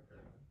of our current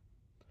paradigm.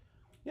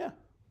 Yeah.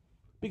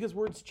 Because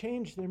words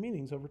change their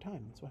meanings over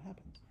time. That's what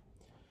happens.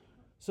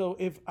 So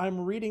if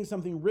I'm reading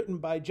something written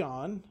by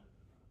John,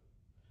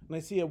 and I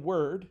see a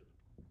word,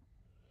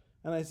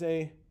 and I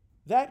say,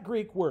 that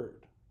Greek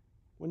word.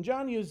 When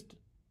John used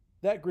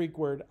that Greek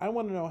word, I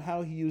want to know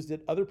how he used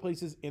it other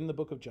places in the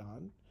book of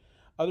John,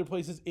 other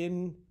places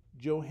in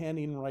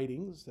Johannine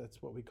writings.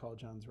 That's what we call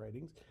John's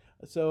writings.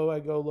 So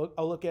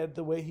I'll look at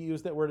the way he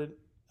used that word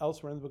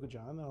elsewhere in the book of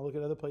John, and I'll look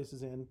at other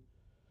places in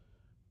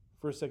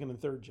 1st, 2nd, and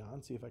 3rd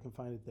John, see if I can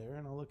find it there,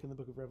 and I'll look in the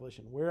book of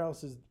Revelation. Where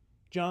else has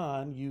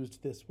John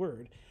used this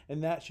word?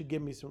 And that should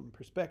give me some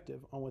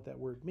perspective on what that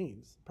word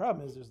means. The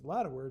problem is there's a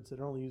lot of words that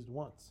are only used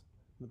once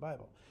in the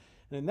Bible.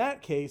 And in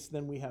that case,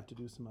 then we have to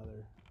do some.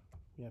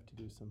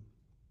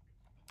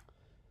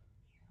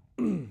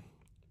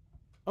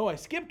 Oh, I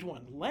skipped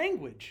one.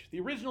 Language. The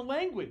original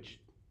language.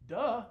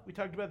 Duh. We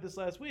talked about this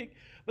last week.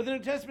 But the New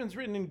Testament is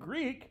written in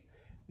Greek.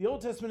 The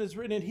Old Testament is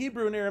written in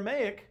Hebrew and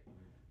Aramaic.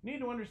 You need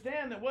to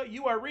understand that what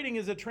you are reading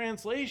is a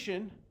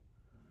translation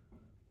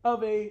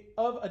of a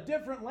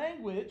different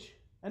language,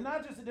 and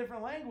not just a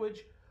different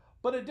language,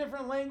 but a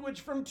different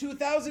language from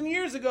 2,000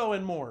 years ago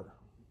and more.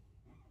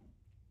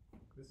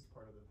 This is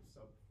part of the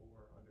sub 4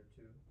 under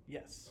 2.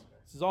 Yes. Okay.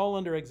 This is all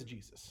under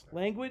exegesis.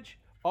 Language,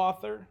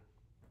 author.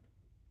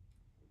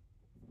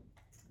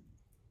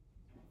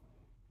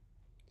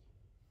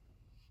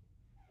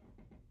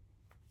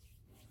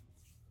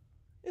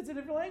 It's a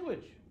different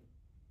language.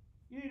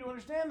 You need to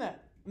understand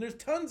that. And there's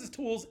tons of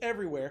tools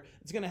everywhere.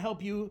 It's going to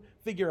help you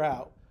figure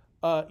out,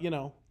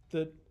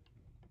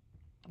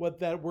 what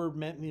that word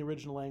meant in the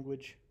original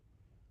language.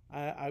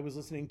 I was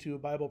listening to a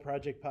Bible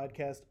Project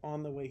podcast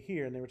on the way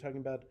here, and they were talking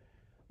about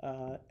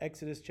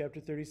Exodus chapter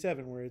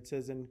 37, where it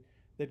says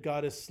that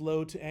God is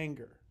slow to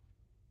anger.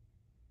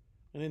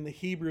 And in the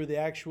Hebrew, the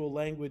actual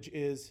language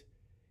is,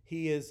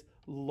 he is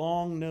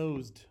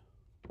long-nosed.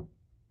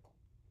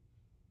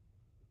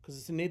 Because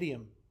it's an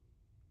idiom.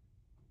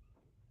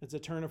 It's a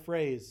turn of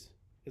phrase.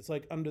 It's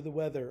like under the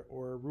weather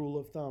or a rule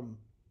of thumb,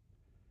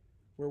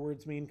 where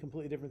words mean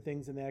completely different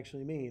things than they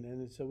actually mean.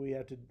 And so we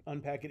have to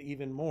unpack it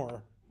even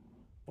more.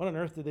 What on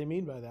earth did they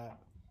mean by that?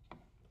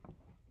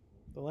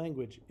 The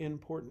language,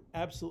 important,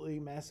 absolutely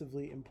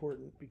massively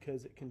important,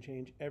 because it can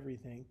change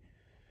everything.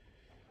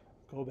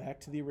 Go back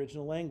to the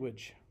original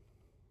language.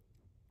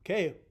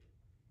 Okay.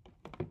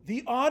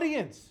 The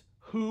audience.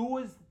 Who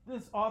was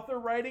this author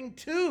writing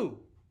to?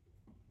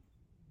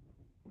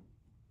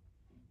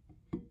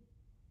 This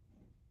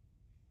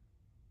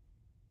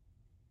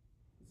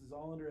is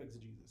all under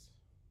exegesis.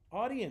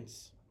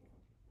 Audience.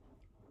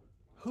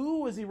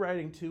 Who was he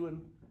writing to?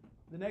 And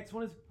the next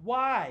one is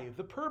why?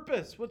 The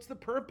purpose. What's the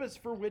purpose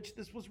for which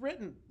this was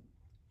written?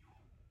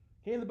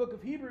 Okay, in the book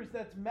of Hebrews,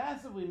 that's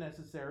massively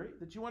necessary,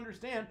 that you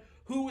understand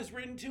who was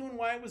written to and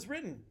why it was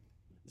written.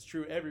 It's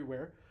true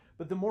everywhere.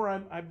 But the more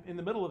I'm in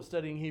the middle of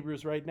studying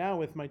Hebrews right now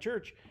with my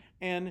church,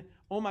 and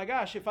oh my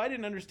gosh, if I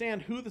didn't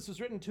understand who this was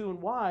written to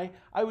and why,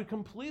 I would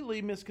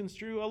completely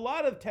misconstrue a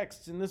lot of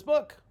texts in this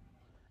book.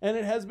 And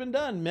it has been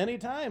done many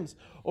times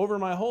over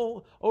the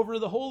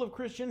whole of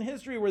Christian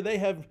history, where they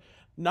have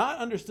not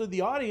understood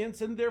the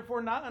audience and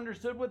therefore not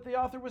understood what the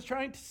author was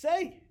trying to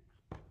say.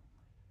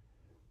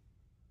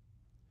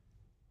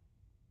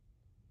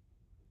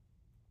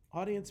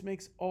 Audience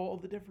makes all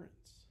the difference.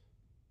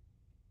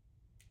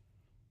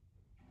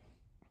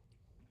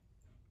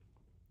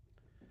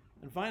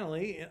 And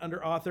finally,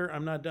 under author,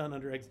 I'm not done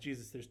under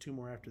exegesis. There's two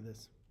more after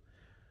this.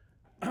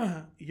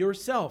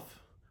 Yourself.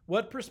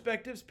 What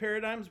perspectives,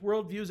 paradigms,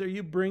 worldviews are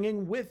you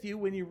bringing with you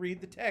when you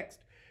read the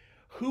text?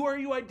 Who are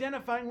you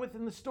identifying with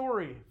in the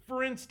story?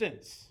 For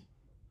instance,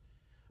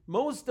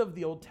 most of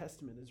the Old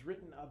Testament is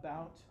written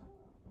about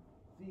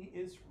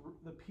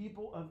the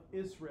people of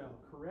Israel,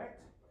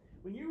 correct?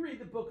 When you read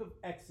the book of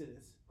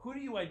Exodus, who do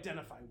you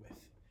identify with?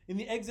 In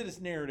the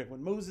Exodus narrative,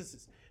 when Moses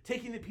is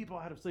taking the people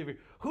out of slavery,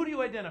 who do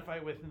you identify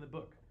with in the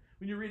book?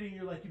 When you're reading,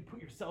 you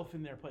put yourself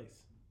in their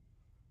place.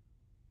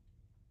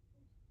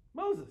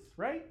 Moses,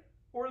 right?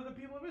 Or the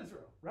people of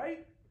Israel,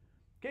 right?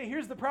 Okay,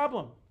 here's the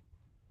problem.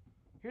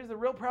 Here's the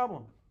real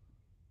problem.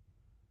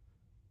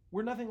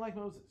 We're nothing like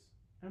Moses,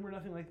 and we're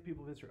nothing like the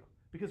people of Israel,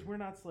 because we're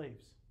not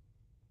slaves.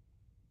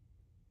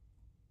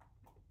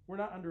 We're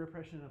not under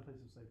oppression in a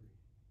place of slavery.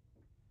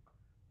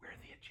 We're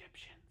the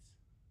Egyptians.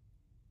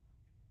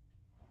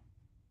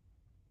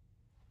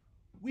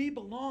 We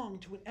belong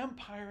to an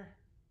empire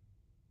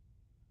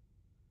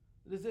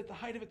that is at the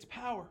height of its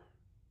power.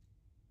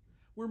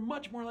 We're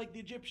much more like the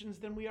Egyptians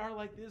than we are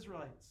like the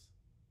Israelites.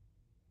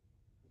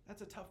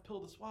 That's a tough pill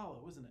to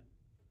swallow, isn't it?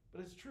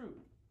 But it's true.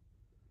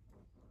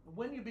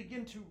 When you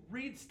begin to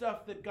read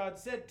stuff that God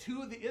said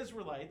to the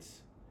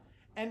Israelites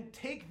and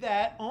take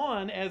that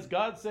on as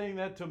God saying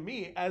that to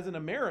me as an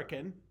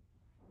American,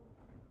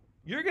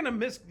 you're going to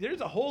miss,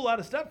 there's a whole lot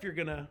of stuff you're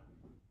going to.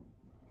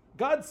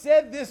 God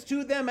said this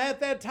to them at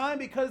that time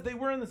because they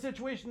were in the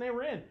situation they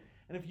were in.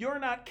 And if you're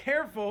not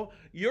careful,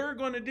 you're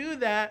going to do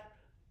that.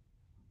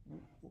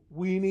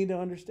 We need to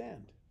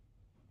understand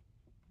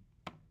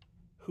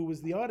who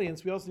is the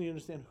audience. We also need to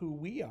understand who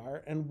we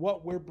are and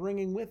what we're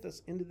bringing with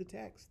us into the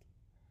text.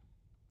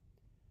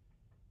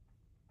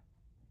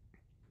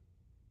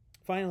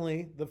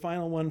 Finally, the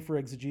final one for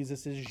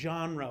exegesis is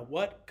genre.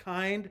 What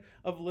kind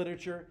of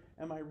literature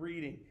am I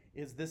reading?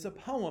 Is this a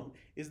poem?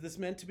 Is this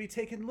meant to be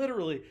taken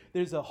literally?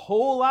 There's a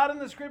whole lot in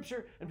the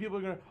scripture, and people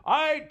are going,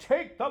 I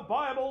take the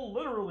Bible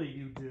literally.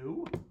 You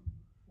do?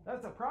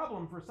 That's a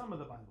problem for some of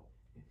the Bible.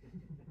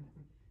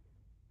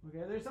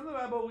 Okay, there's some of the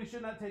Bible we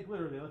should not take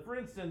literally. Like, for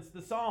instance,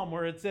 the Psalm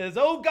where it says,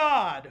 Oh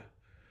God,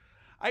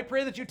 I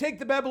pray that you take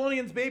the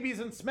Babylonians' babies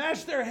and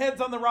smash their heads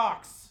on the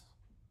rocks.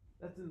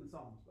 That's in the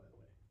Psalms, by the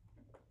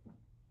way.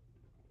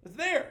 It's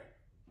there.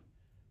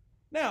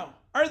 Now,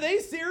 are they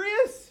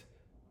serious?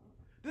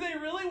 Do they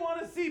really want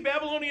to see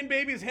Babylonian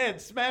babies'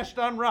 heads smashed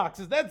on rocks?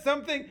 Is that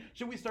something?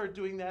 Should we start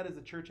doing that as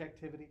a church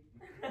activity?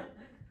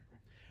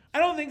 I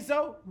don't think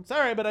so. I'm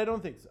sorry, but I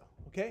don't think so.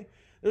 Okay?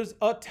 There's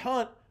a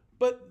ton.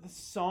 But the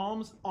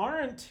Psalms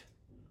aren't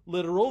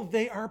literal.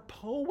 They are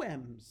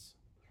poems,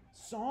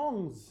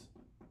 songs.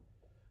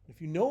 If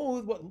you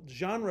know what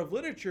genre of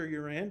literature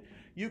you're in,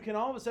 you can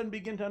all of a sudden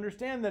begin to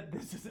understand that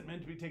this isn't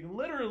meant to be taken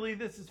literally.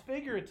 This is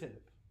figurative.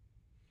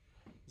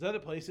 There's other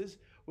places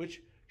which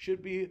are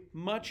going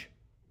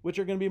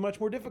to be much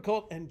more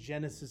difficult, and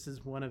Genesis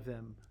is one of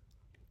them.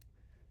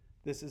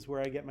 This is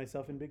where I get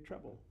myself in big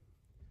trouble.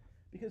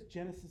 Because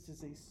Genesis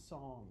is a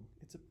song.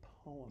 It's a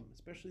poem,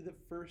 especially the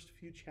first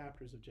few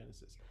chapters of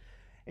Genesis.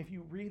 If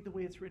you read the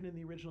way it's written in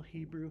the original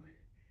Hebrew,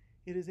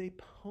 it is a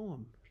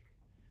poem.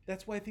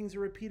 That's why things are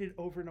repeated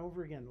over and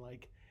over again,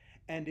 like,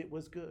 and it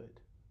was good.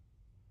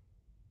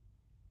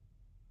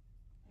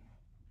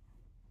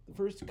 The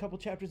first couple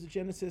chapters of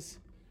Genesis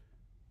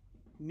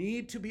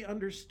need to be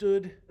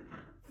understood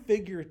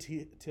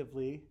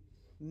figuratively,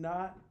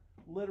 not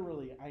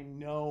literally. I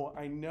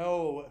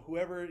know,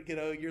 whoever,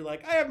 you're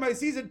like, I have my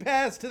season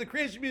pass to the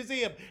Creation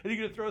Museum, and you're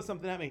going to throw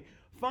something at me.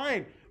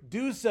 Fine,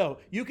 do so.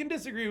 You can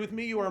disagree with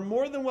me. You are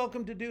more than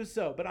welcome to do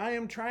so. But I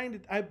am trying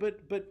to,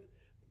 but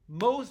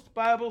most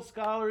Bible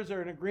scholars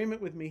are in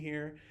agreement with me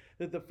here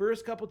that the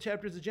first couple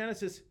chapters of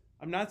Genesis,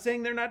 I'm not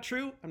saying they're not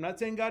true. I'm not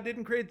saying God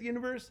didn't create the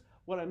universe.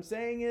 What I'm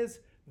saying is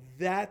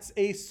that's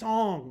a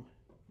song.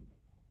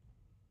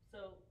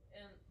 So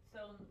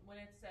when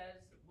it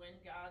says, when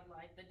God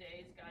liked the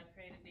days, God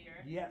created the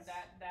earth, yes,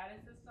 that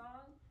is the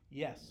song?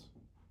 Yes.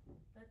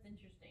 That's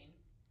interesting.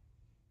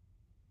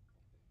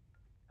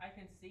 I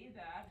can see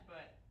that,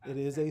 but it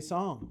is a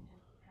song.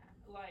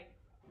 Like,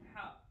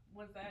 how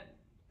was that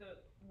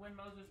when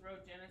Moses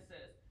wrote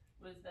Genesis?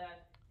 Was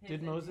that his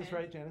Did Moses intent?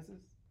 write Genesis?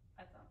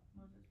 I thought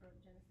Moses wrote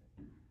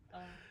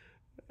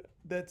Genesis.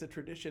 That's a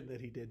tradition that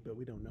he did, but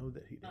we don't know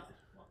that he did.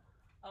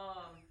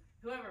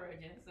 Whoever wrote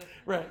Genesis.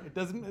 Right.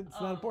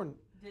 It's not important.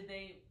 Did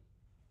they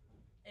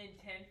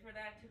intend for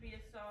that to be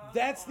a song?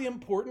 That's the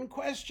important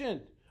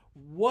question.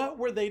 What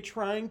were they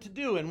trying to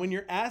do? And when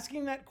you're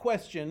asking that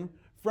question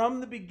from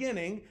the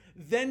beginning,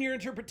 then your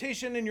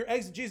interpretation and your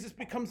exegesis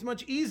becomes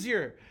much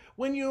easier.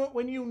 When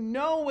you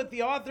know what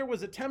the author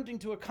was attempting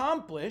to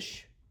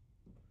accomplish,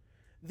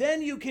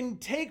 then you can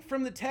take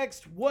from the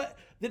text what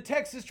the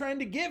text is trying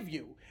to give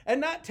you,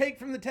 and not take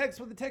from the text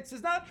what the text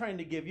is not trying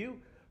to give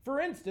you. For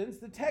instance,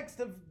 the text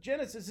of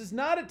Genesis is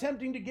not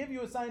attempting to give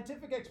you a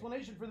scientific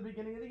explanation for the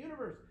beginning of the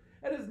universe.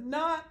 That is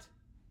not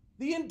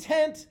the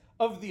intent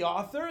of the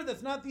author.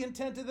 That's not the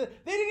intent of they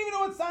didn't even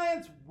know what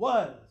science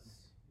was.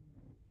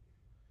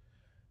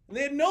 And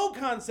they had no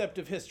concept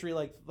of history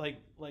like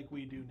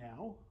we do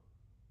now.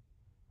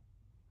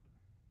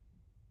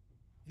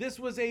 This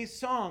was a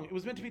song. It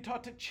was meant to be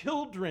taught to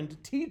children to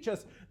teach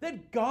us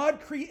that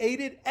God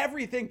created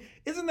everything.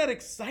 Isn't that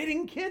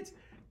exciting, kids?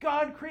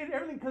 God created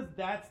everything because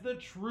that's the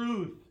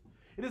truth.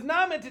 It is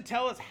not meant to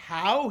tell us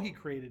how he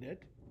created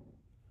it.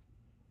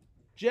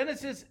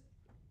 Genesis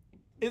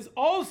is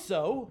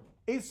also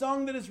a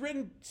song that is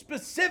written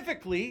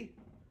specifically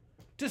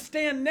to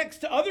stand next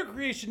to other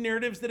creation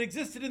narratives that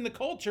existed in the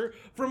culture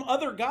from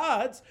other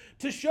gods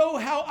to show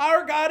how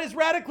our God is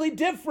radically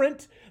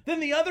different than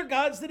the other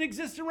gods that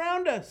exist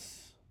around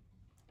us.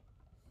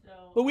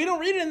 But we don't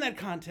read it in that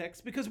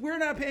context because we're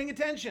not paying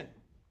attention.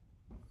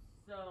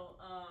 So,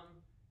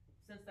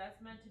 since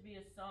that's meant to be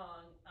a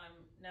song, I'm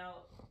now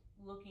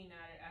looking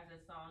at it as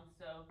a song.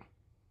 So,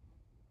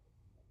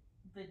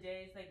 the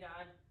days that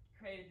God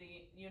created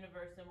the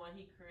universe and what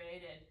he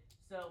created.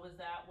 So was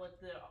that what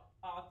the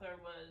author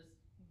was,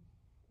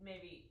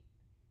 maybe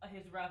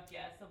his rough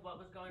guess of what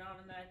was going on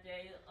in that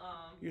day?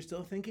 You're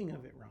still thinking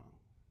of it wrong.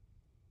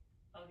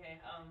 Okay.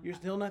 You're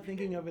still not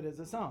thinking of it as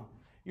a song.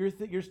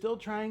 You're still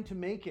trying to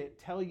make it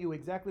tell you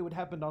exactly what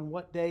happened on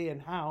what day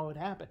and how it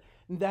happened.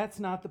 And that's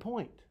not the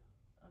point.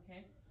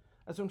 Okay.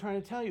 That's what I'm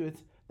trying to tell you.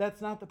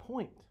 That's not the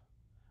point.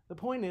 The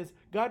point is,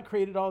 God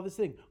created all this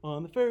thing.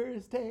 On the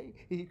first day,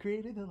 he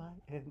created the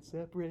light and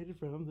separated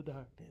from the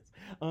darkness.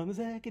 On the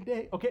second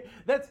day. Okay,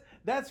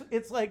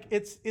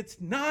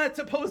 it's not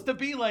supposed to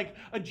be like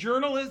a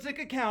journalistic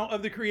account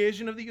of the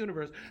creation of the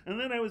universe. And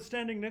then I was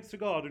standing next to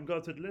God, and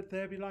God said, "Let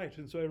there be light,"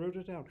 and so I wrote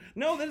it down.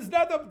 No, that's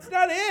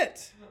not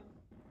it.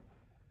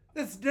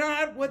 That's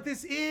not what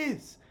this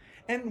is.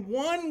 And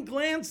one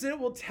glance at it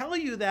will tell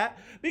you that,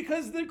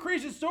 because the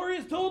creation story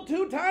is told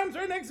 2 times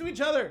right next to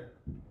each other,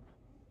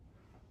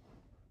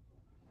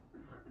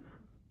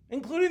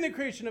 including the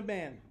creation of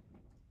man.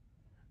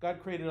 God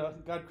created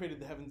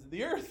the heavens and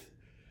the earth.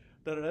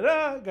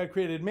 God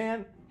created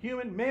man,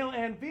 human, male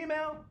and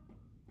female.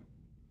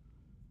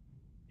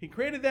 He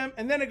created them,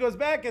 and then it goes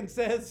back and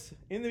says,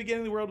 "In the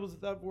beginning, the world was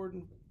without void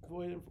and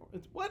void."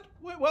 It's what?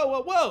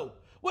 Whoa!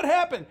 What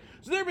happened?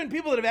 So there have been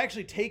people that have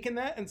actually taken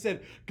that and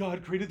said,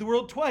 God created the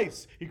world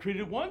twice. He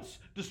created it once,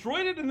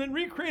 destroyed it, and then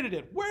recreated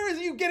it. Where is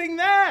you getting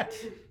that?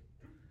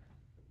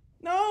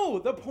 No,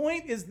 the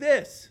point is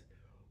this.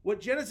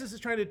 What Genesis is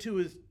trying to do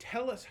is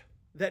tell us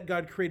that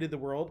God created the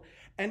world,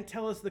 and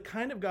tell us the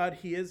kind of God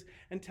he is,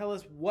 and tell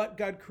us what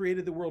God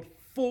created the world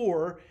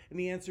for, and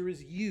the answer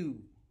is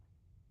you.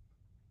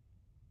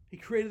 He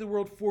created the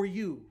world for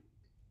you,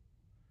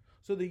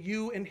 so that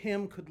you and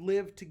him could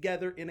live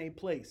together in a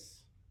place.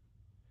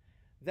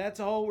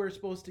 That's all we're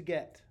supposed to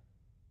get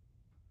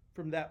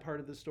from that part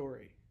of the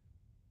story.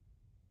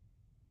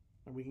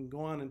 And we can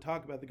go on and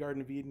talk about the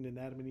Garden of Eden and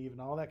Adam and Eve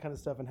and all that kind of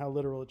stuff and how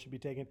literal it should be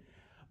taken.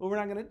 But we're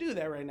not going to do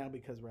that right now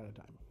because we're out of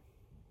time.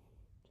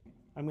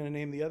 I'm going to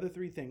name the other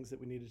 3 things that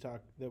we need to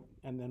talk,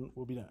 and then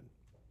we'll be done.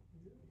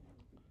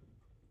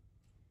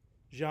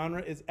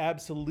 Genre is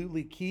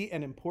absolutely key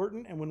and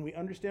important, and when we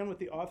understand what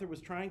the author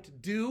was trying to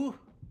do,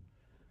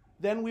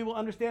 then we will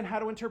understand how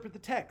to interpret the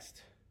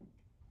text.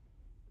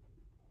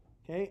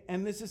 Okay?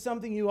 And this is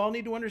something you all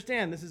need to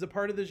understand. This is a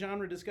part of the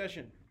genre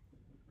discussion.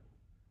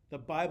 The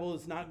Bible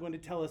is not going to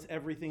tell us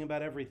everything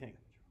about everything.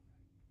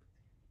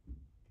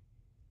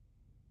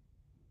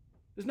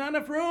 There's not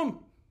enough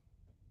room.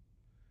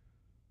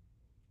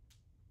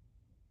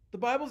 The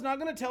Bible's not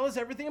going to tell us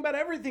everything about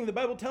everything. The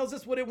Bible tells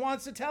us what it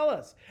wants to tell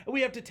us. And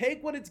we have to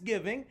take what it's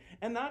giving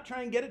and not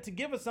try and get it to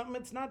give us something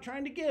it's not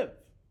trying to give.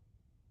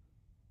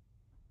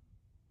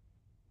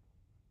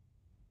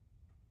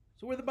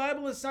 So where the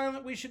Bible is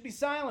silent, we should be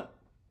silent.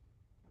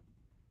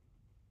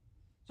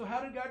 So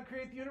how did God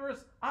create the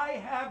universe? I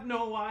have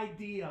no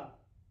idea.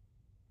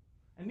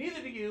 And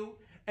neither do you,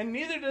 and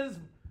neither does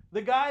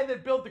the guy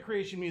that built the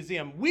Creation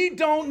Museum. We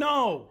don't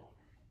know.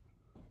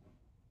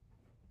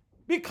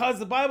 Because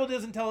the Bible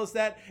doesn't tell us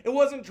that. It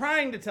wasn't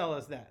trying to tell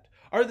us that.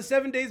 Are the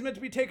 7 days meant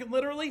to be taken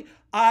literally?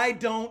 I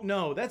don't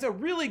know. That's a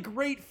really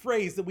great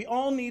phrase that we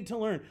all need to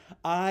learn.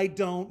 I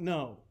don't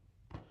know.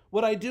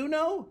 What I do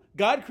know,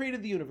 God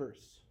created the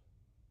universe.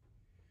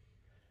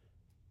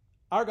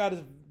 Our God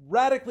is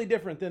radically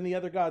different than the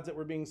other gods that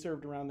were being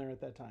served around there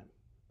at that time.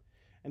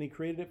 And he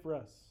created it for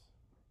us,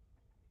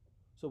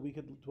 so we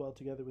could dwell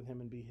together with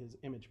him and be his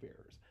image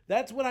bearers.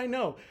 That's what I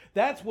know.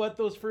 That's what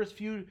those first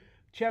few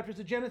chapters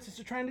of Genesis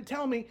are trying to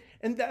tell me,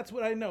 and that's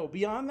what I know.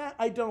 Beyond that,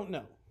 I don't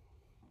know.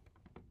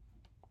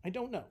 I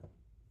don't know.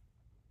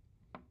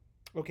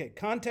 Okay,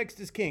 context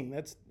is king.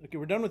 Okay,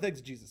 we're done with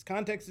exegesis.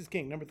 Context is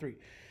king. Number 3.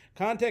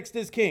 Context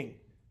is king.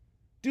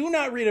 Do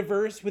not read a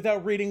verse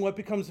without reading what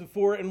becomes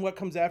before it and what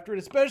comes after it,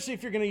 especially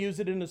if you're going to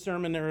use it in a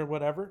sermon or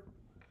whatever.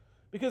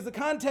 Because the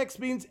context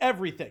means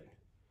everything.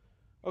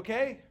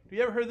 Okay? Have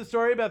you ever heard the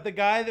story about the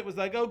guy that was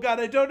like, oh God,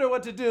 I don't know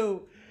what to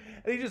do.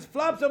 And he just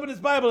flops open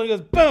his Bible and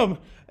goes, boom!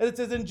 And it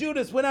says, and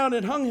Judas went out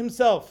and hung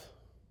himself.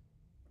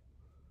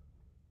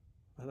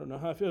 I don't know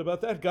how I feel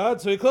about that, God.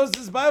 So he closes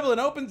his Bible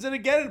and opens it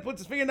again and puts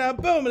his finger down,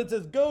 boom! And it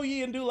says, go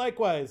ye and do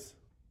likewise.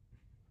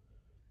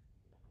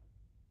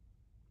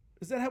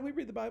 Is that how we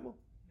read the Bible?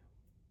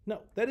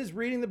 No, that is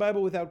reading the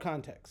Bible without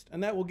context.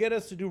 And that will get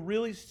us to do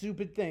really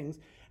stupid things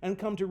and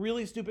come to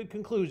really stupid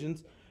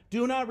conclusions.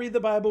 Do not read the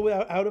Bible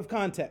out of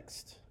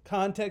context.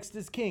 Context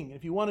is king.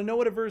 If you want to know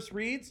what a verse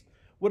reads,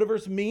 what a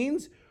verse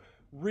means,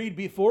 read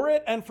before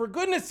it, and for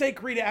goodness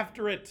sake, read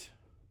after it.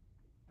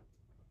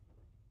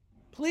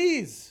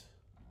 Please.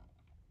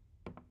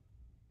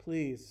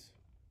 Please.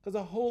 Because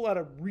a whole lot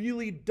of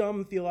really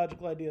dumb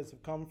theological ideas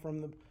have come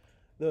from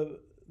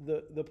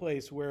the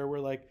place where we're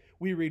like,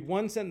 we read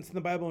one sentence in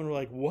the Bible and we're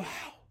like, wow,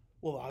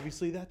 well,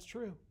 obviously that's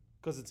true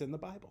because it's in the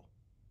Bible.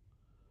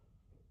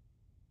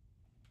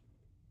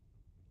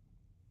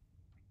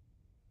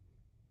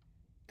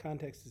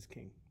 Context is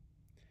king.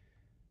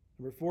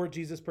 Number 4,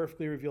 Jesus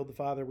perfectly revealed the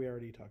Father. We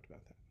already talked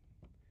about that.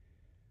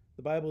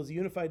 The Bible is a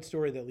unified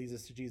story that leads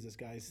us to Jesus,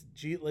 guys.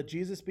 Let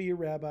Jesus be your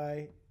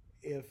rabbi.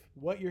 If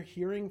what you're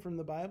hearing from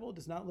the Bible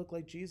does not look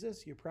like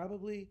Jesus, you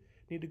probably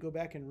need to go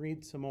back and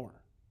read some more.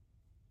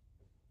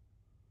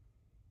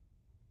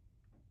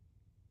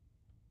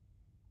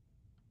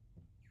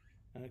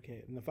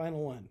 Okay, and the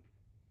final one.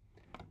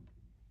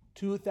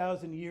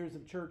 2,000 years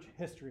of church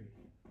history.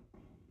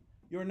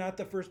 You're not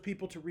the first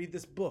people to read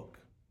this book.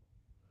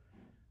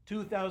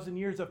 2,000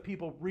 years of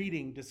people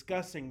reading,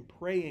 discussing,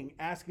 praying,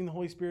 asking the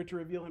Holy Spirit to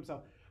reveal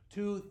himself.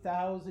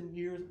 2,000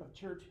 years of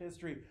church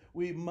history.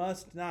 We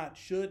must not,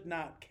 should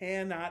not,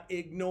 cannot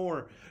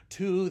ignore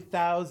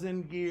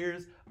 2,000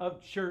 years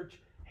of church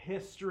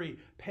history.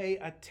 Pay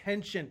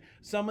attention.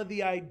 Some of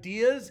the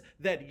ideas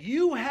that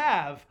you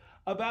have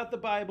about the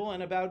Bible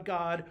and about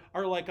God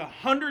are like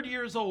 100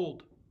 years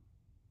old.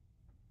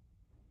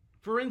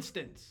 For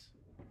instance,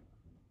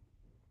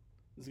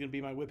 this is going to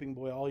be my whipping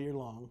boy all year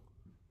long.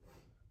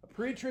 A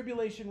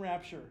pre-tribulation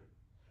rapture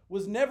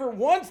was never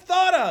once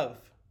thought of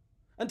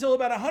until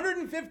about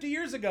 150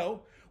 years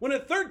ago, when a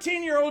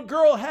 13-year-old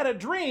girl had a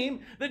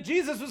dream that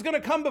Jesus was going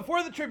to come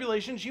before the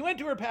tribulation. She went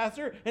to her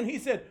pastor and he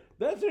said,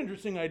 "That's an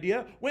interesting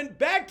idea." Went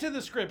back to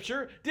the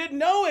scripture, did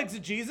no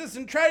exegesis,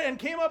 and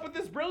came up with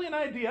this brilliant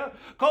idea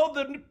called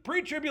the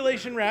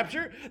pre-tribulation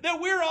rapture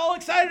that we're all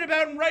excited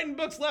about and writing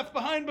books, Left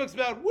Behind books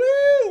about. Woo,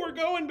 we're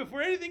going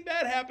before anything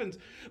bad happens.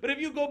 But if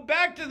you go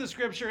back to the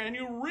scripture and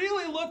you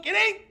really look, it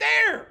ain't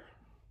there.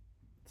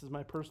 This is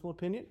my personal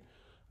opinion.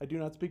 I do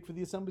not speak for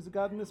the Assemblies of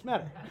God in this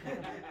matter. You're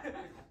gonna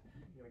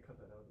cut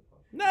that out of the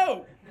podcast.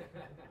 No,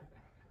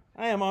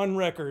 I am on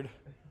record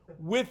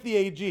with the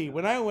AG.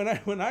 When I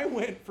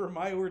went for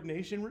my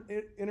ordination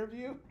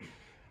interview,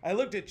 I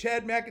looked at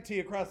Chad McAtee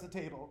across the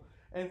table,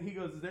 and he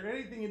goes, "Is there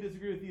anything you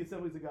disagree with the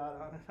Assemblies of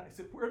God on?" And I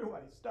said, "Where do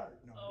I start?"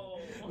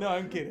 No,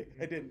 I'm kidding.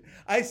 I didn't.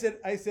 I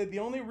said the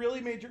only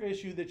really major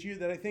issue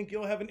that I think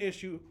you'll have an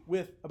issue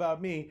with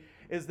about me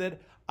is that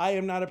I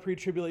am not a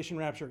pre-tribulation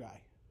rapture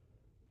guy.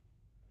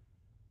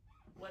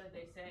 What did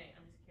they say?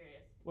 I'm just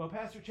curious. Well,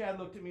 Pastor Chad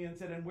looked at me and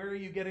said, "And where are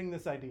you getting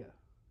this idea?"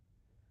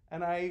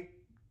 And I,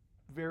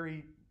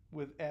 very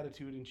with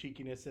attitude and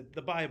cheekiness, said,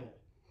 "The Bible."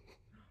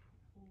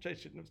 Which I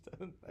shouldn't have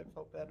said. I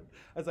felt bad.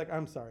 I was like,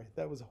 "I'm sorry.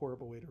 That was a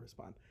horrible way to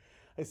respond."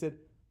 I said,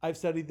 "I've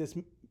studied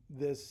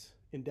this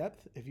in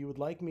depth. If you would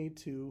like me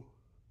to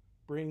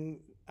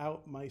bring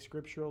out my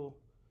scriptural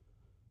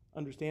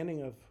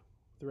understanding of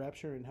the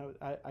rapture and how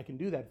I can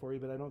do that for you,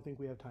 but I don't think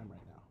we have time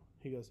right now."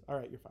 He goes, "All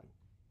right, you're fine."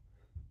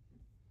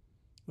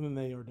 And then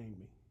they ordained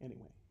me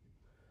anyway.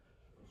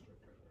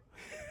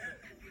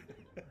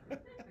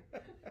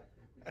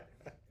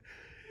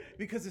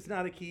 Because it's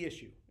not a key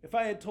issue. If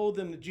I had told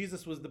them that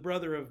Jesus was the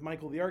brother of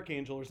Michael the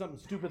Archangel or something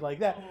stupid like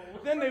that,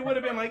 then they would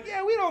have been like,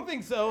 "Yeah, we don't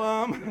think so.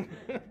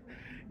 You're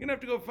gonna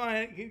have to go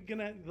find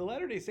the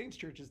Latter-day Saints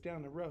church is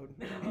down the road."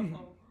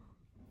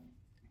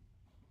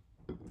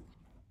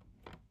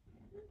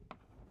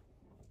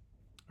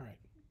 All right.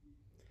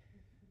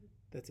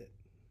 That's it.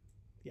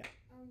 Yeah.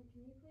 Can you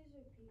please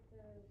repeat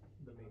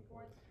The main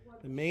points.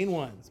 what The main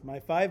ones, my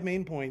 5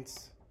 main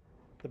points.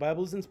 The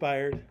Bible is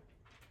inspired.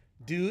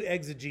 Do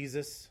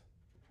exegesis.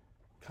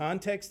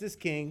 Context is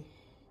king.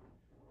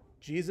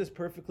 Jesus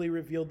perfectly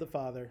revealed the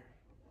Father.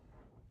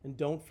 And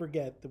don't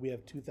forget that we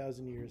have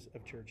 2,000 years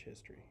of church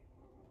history.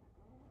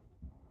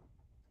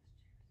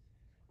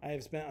 I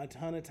have spent a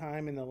ton of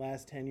time in the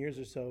last 10 years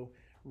or so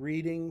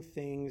reading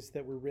things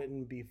that were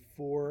written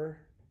before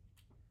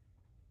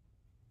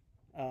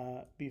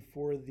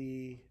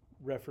the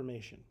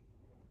Reformation.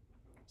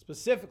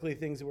 Specifically,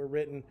 things that were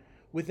written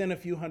within a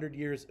few hundred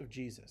years of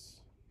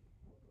Jesus,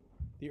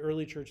 the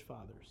early church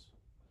fathers.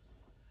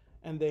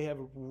 And they have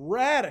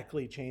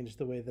radically changed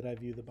the way that I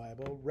view the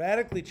Bible,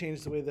 radically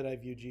changed the way that I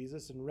view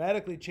Jesus, and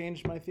radically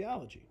changed my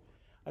theology.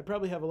 I'd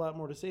probably have a lot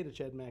more to say to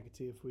Chad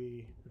McAtee if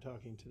we were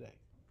talking today.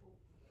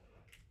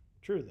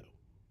 True, though.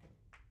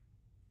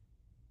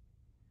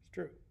 It's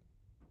true.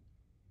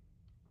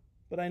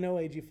 But I know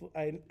AG,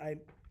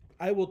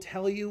 I will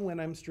tell you when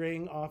I'm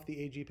straying off the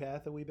AG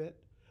path a wee bit.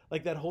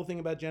 Like that whole thing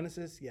about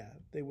Genesis, yeah,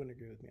 they wouldn't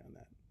agree with me on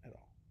that at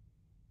all.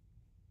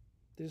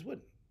 They just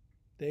wouldn't.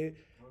 The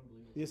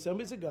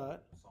Assemblies of God.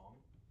 Song?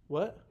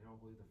 What? You don't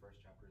believe the first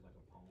chapter is like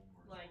a poem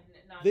or Like,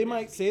 something? not They this-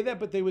 might say that,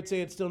 but they would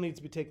say it still needs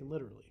to be taken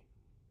literally.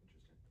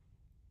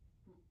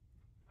 Interesting.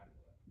 I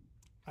didn't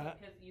know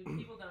that. Because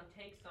people don't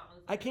take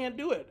songs. I can't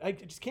do it. I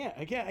just can't.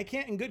 I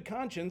can't in good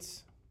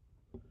conscience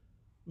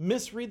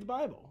misread the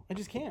Bible. I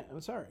just can't.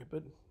 I'm sorry,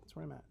 but that's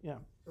where I'm at. Yeah.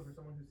 So for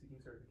someone who's seeking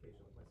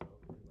certification like myself,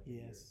 in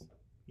like a Yes.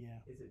 Yeah.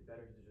 year, is it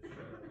better to just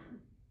show up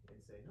and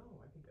say, "No,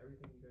 I think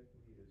everything you guys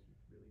believe is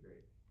really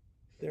great"?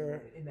 There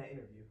are In that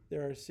interview.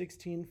 there are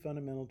 16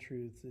 fundamental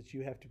truths that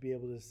you have to be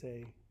able to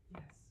say.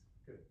 Yes.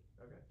 Good.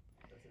 Okay.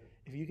 That's it.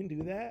 If you can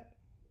do that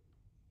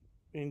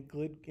in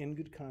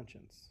good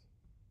conscience,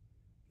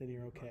 then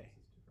you're okay. Conscience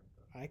is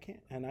different, though. I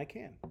can, and I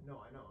can.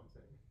 No, I know. I'm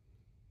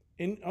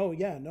saying. Oh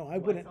yeah, no, I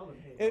Well, wouldn't. tell them,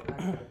 hey, It-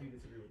 I do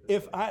disagree with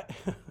this. If I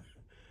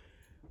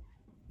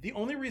The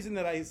only reason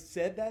that I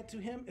said that to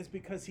him is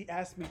because he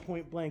asked me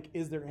point blank,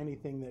 is there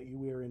anything that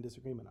we are in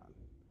disagreement on?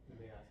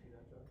 Did they ask you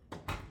that,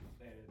 Josh?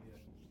 They did,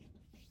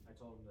 yeah. I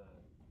told him to.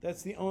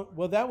 That's the only,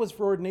 well, that was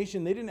for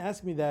ordination. They didn't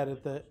ask me that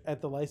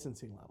at the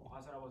licensing level.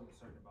 I said I wasn't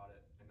certain about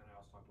it, and then I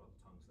also talked about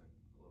the tongues thing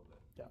a little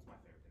bit. Yeah. That's my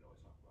favorite thing to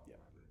always talk about.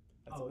 Yeah.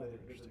 whenever- That's another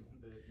interesting.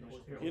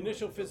 The The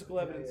initial physical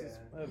evidence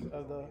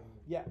of the,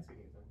 yeah,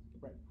 Speaking of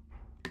tongues. right.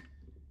 My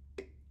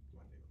favorite.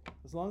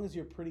 As long as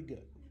you're pretty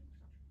good.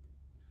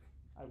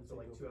 I would So say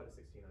like go 2 for out it. of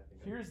 16, I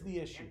think. Here's the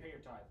issue. And pay your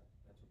tithe.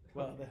 That's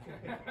what they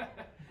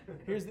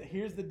Well,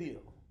 here's the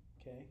deal,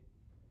 okay?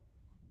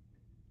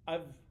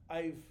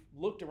 I've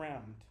looked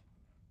around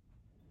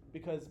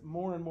because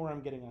more and more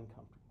I'm getting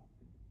uncomfortable.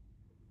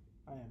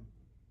 I am.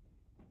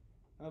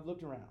 And I've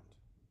looked around.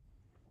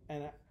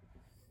 And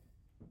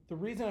the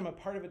reason I'm a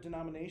part of a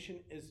denomination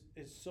is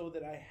so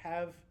that I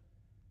have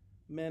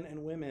men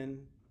and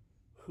women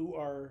who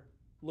are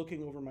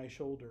looking over my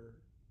shoulder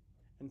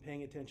and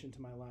paying attention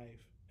to my life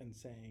and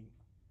saying,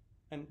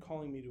 and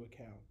calling me to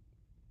account.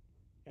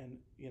 And,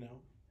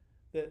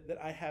 that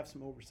I have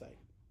some oversight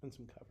and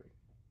some covering.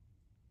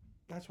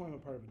 That's why I'm a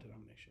part of a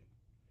denomination.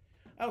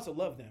 I also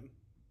love them,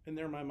 and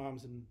they're my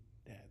moms and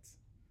dads,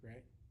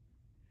 right?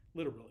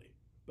 Literally,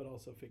 but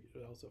also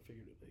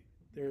figuratively.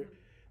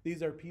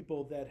 These are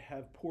people that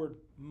have poured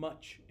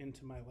much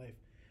into my life,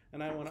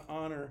 and I want to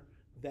honor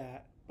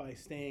that by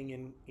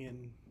staying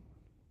in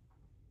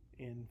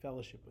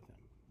fellowship with them.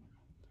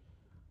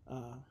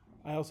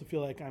 I also feel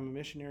like I'm a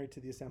missionary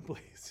to the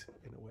assemblies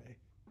in a way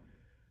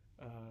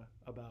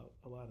about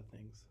a lot of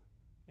things,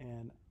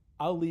 and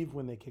I'll leave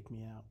when they kick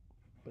me out,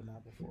 but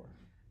not before.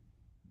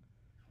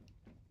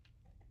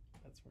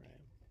 That's where I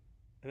am,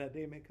 and that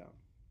day may come.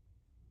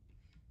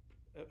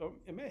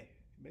 It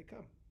may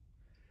come,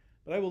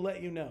 but I will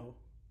let you know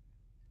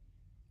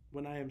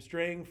when I am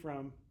straying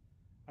from.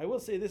 I will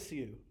say this to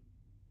you.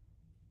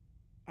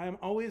 I am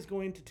always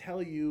going to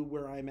tell you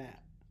where I'm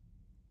at,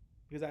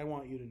 because I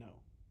want you to know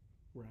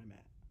where I'm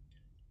at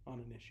on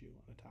an issue,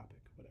 on a topic,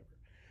 whatever.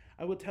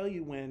 I will tell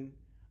you when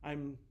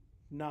I'm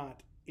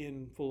not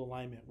in full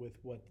alignment with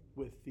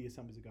the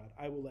Assemblies of God.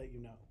 I will let you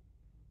know.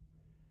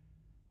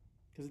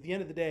 Because at the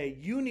end of the day,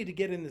 you need to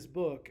get in this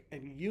book,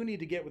 and you need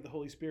to get with the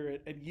Holy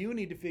Spirit, and you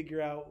need to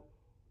figure out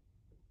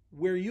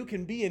where you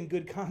can be in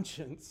good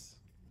conscience.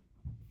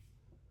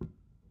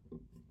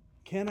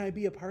 Can I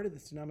be a part of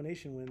this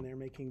denomination when they're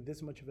making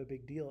this much of a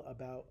big deal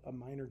about a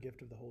minor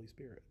gift of the Holy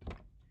Spirit?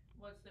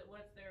 What's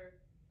their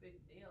big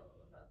deal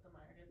about the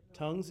minor gift?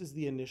 Tongues is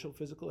the initial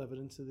physical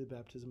evidence of the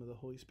baptism of the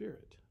Holy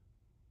Spirit.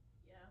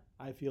 Yeah.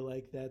 I feel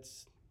like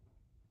that's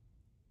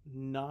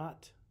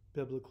not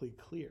biblically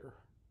clear.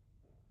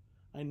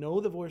 I know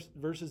the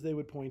verses they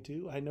would point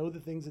to. I know the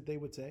things that they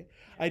would say.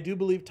 I do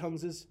believe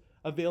tongues is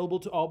available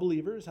to all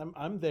believers.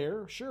 I'm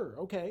there. Sure.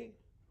 Okay.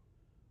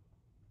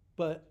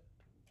 But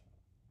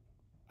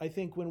I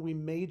think when we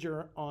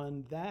major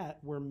on that,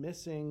 we're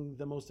missing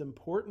the most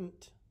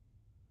important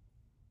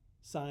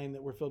sign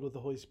that we're filled with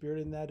the Holy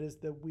Spirit, and that is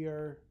that we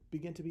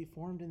begin to be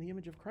formed in the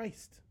image of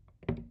Christ.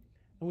 And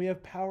we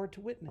have power to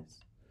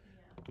witness.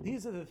 Yeah.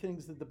 These are the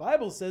things that the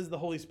Bible says the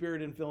Holy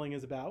Spirit infilling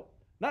is about.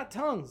 Not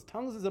tongues.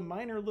 Tongues is a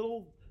minor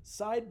little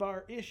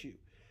sidebar issue.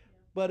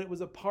 But it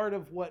was a part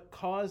of what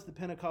caused the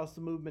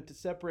Pentecostal movement to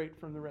separate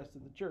from the rest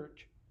of the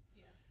church,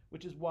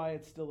 which is why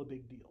it's still a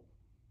big deal.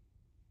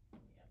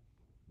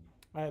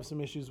 I have some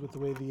issues with the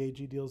way the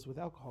AG deals with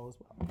alcohol as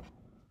well.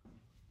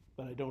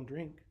 But I don't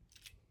drink.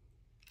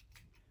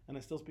 And I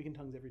still speak in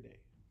tongues every day.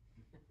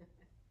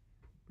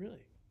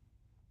 Really.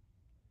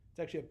 It's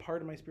actually a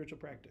part of my spiritual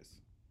practice.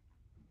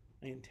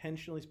 I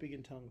intentionally speak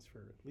in tongues for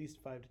at least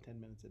 5 to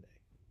 10 minutes a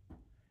day.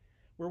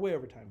 We're way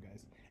over time,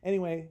 guys.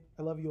 Anyway,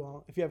 I love you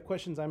all. If you have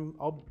questions,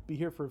 I'll be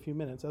here for a few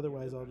minutes.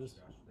 Otherwise, I'll just...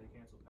 Josh,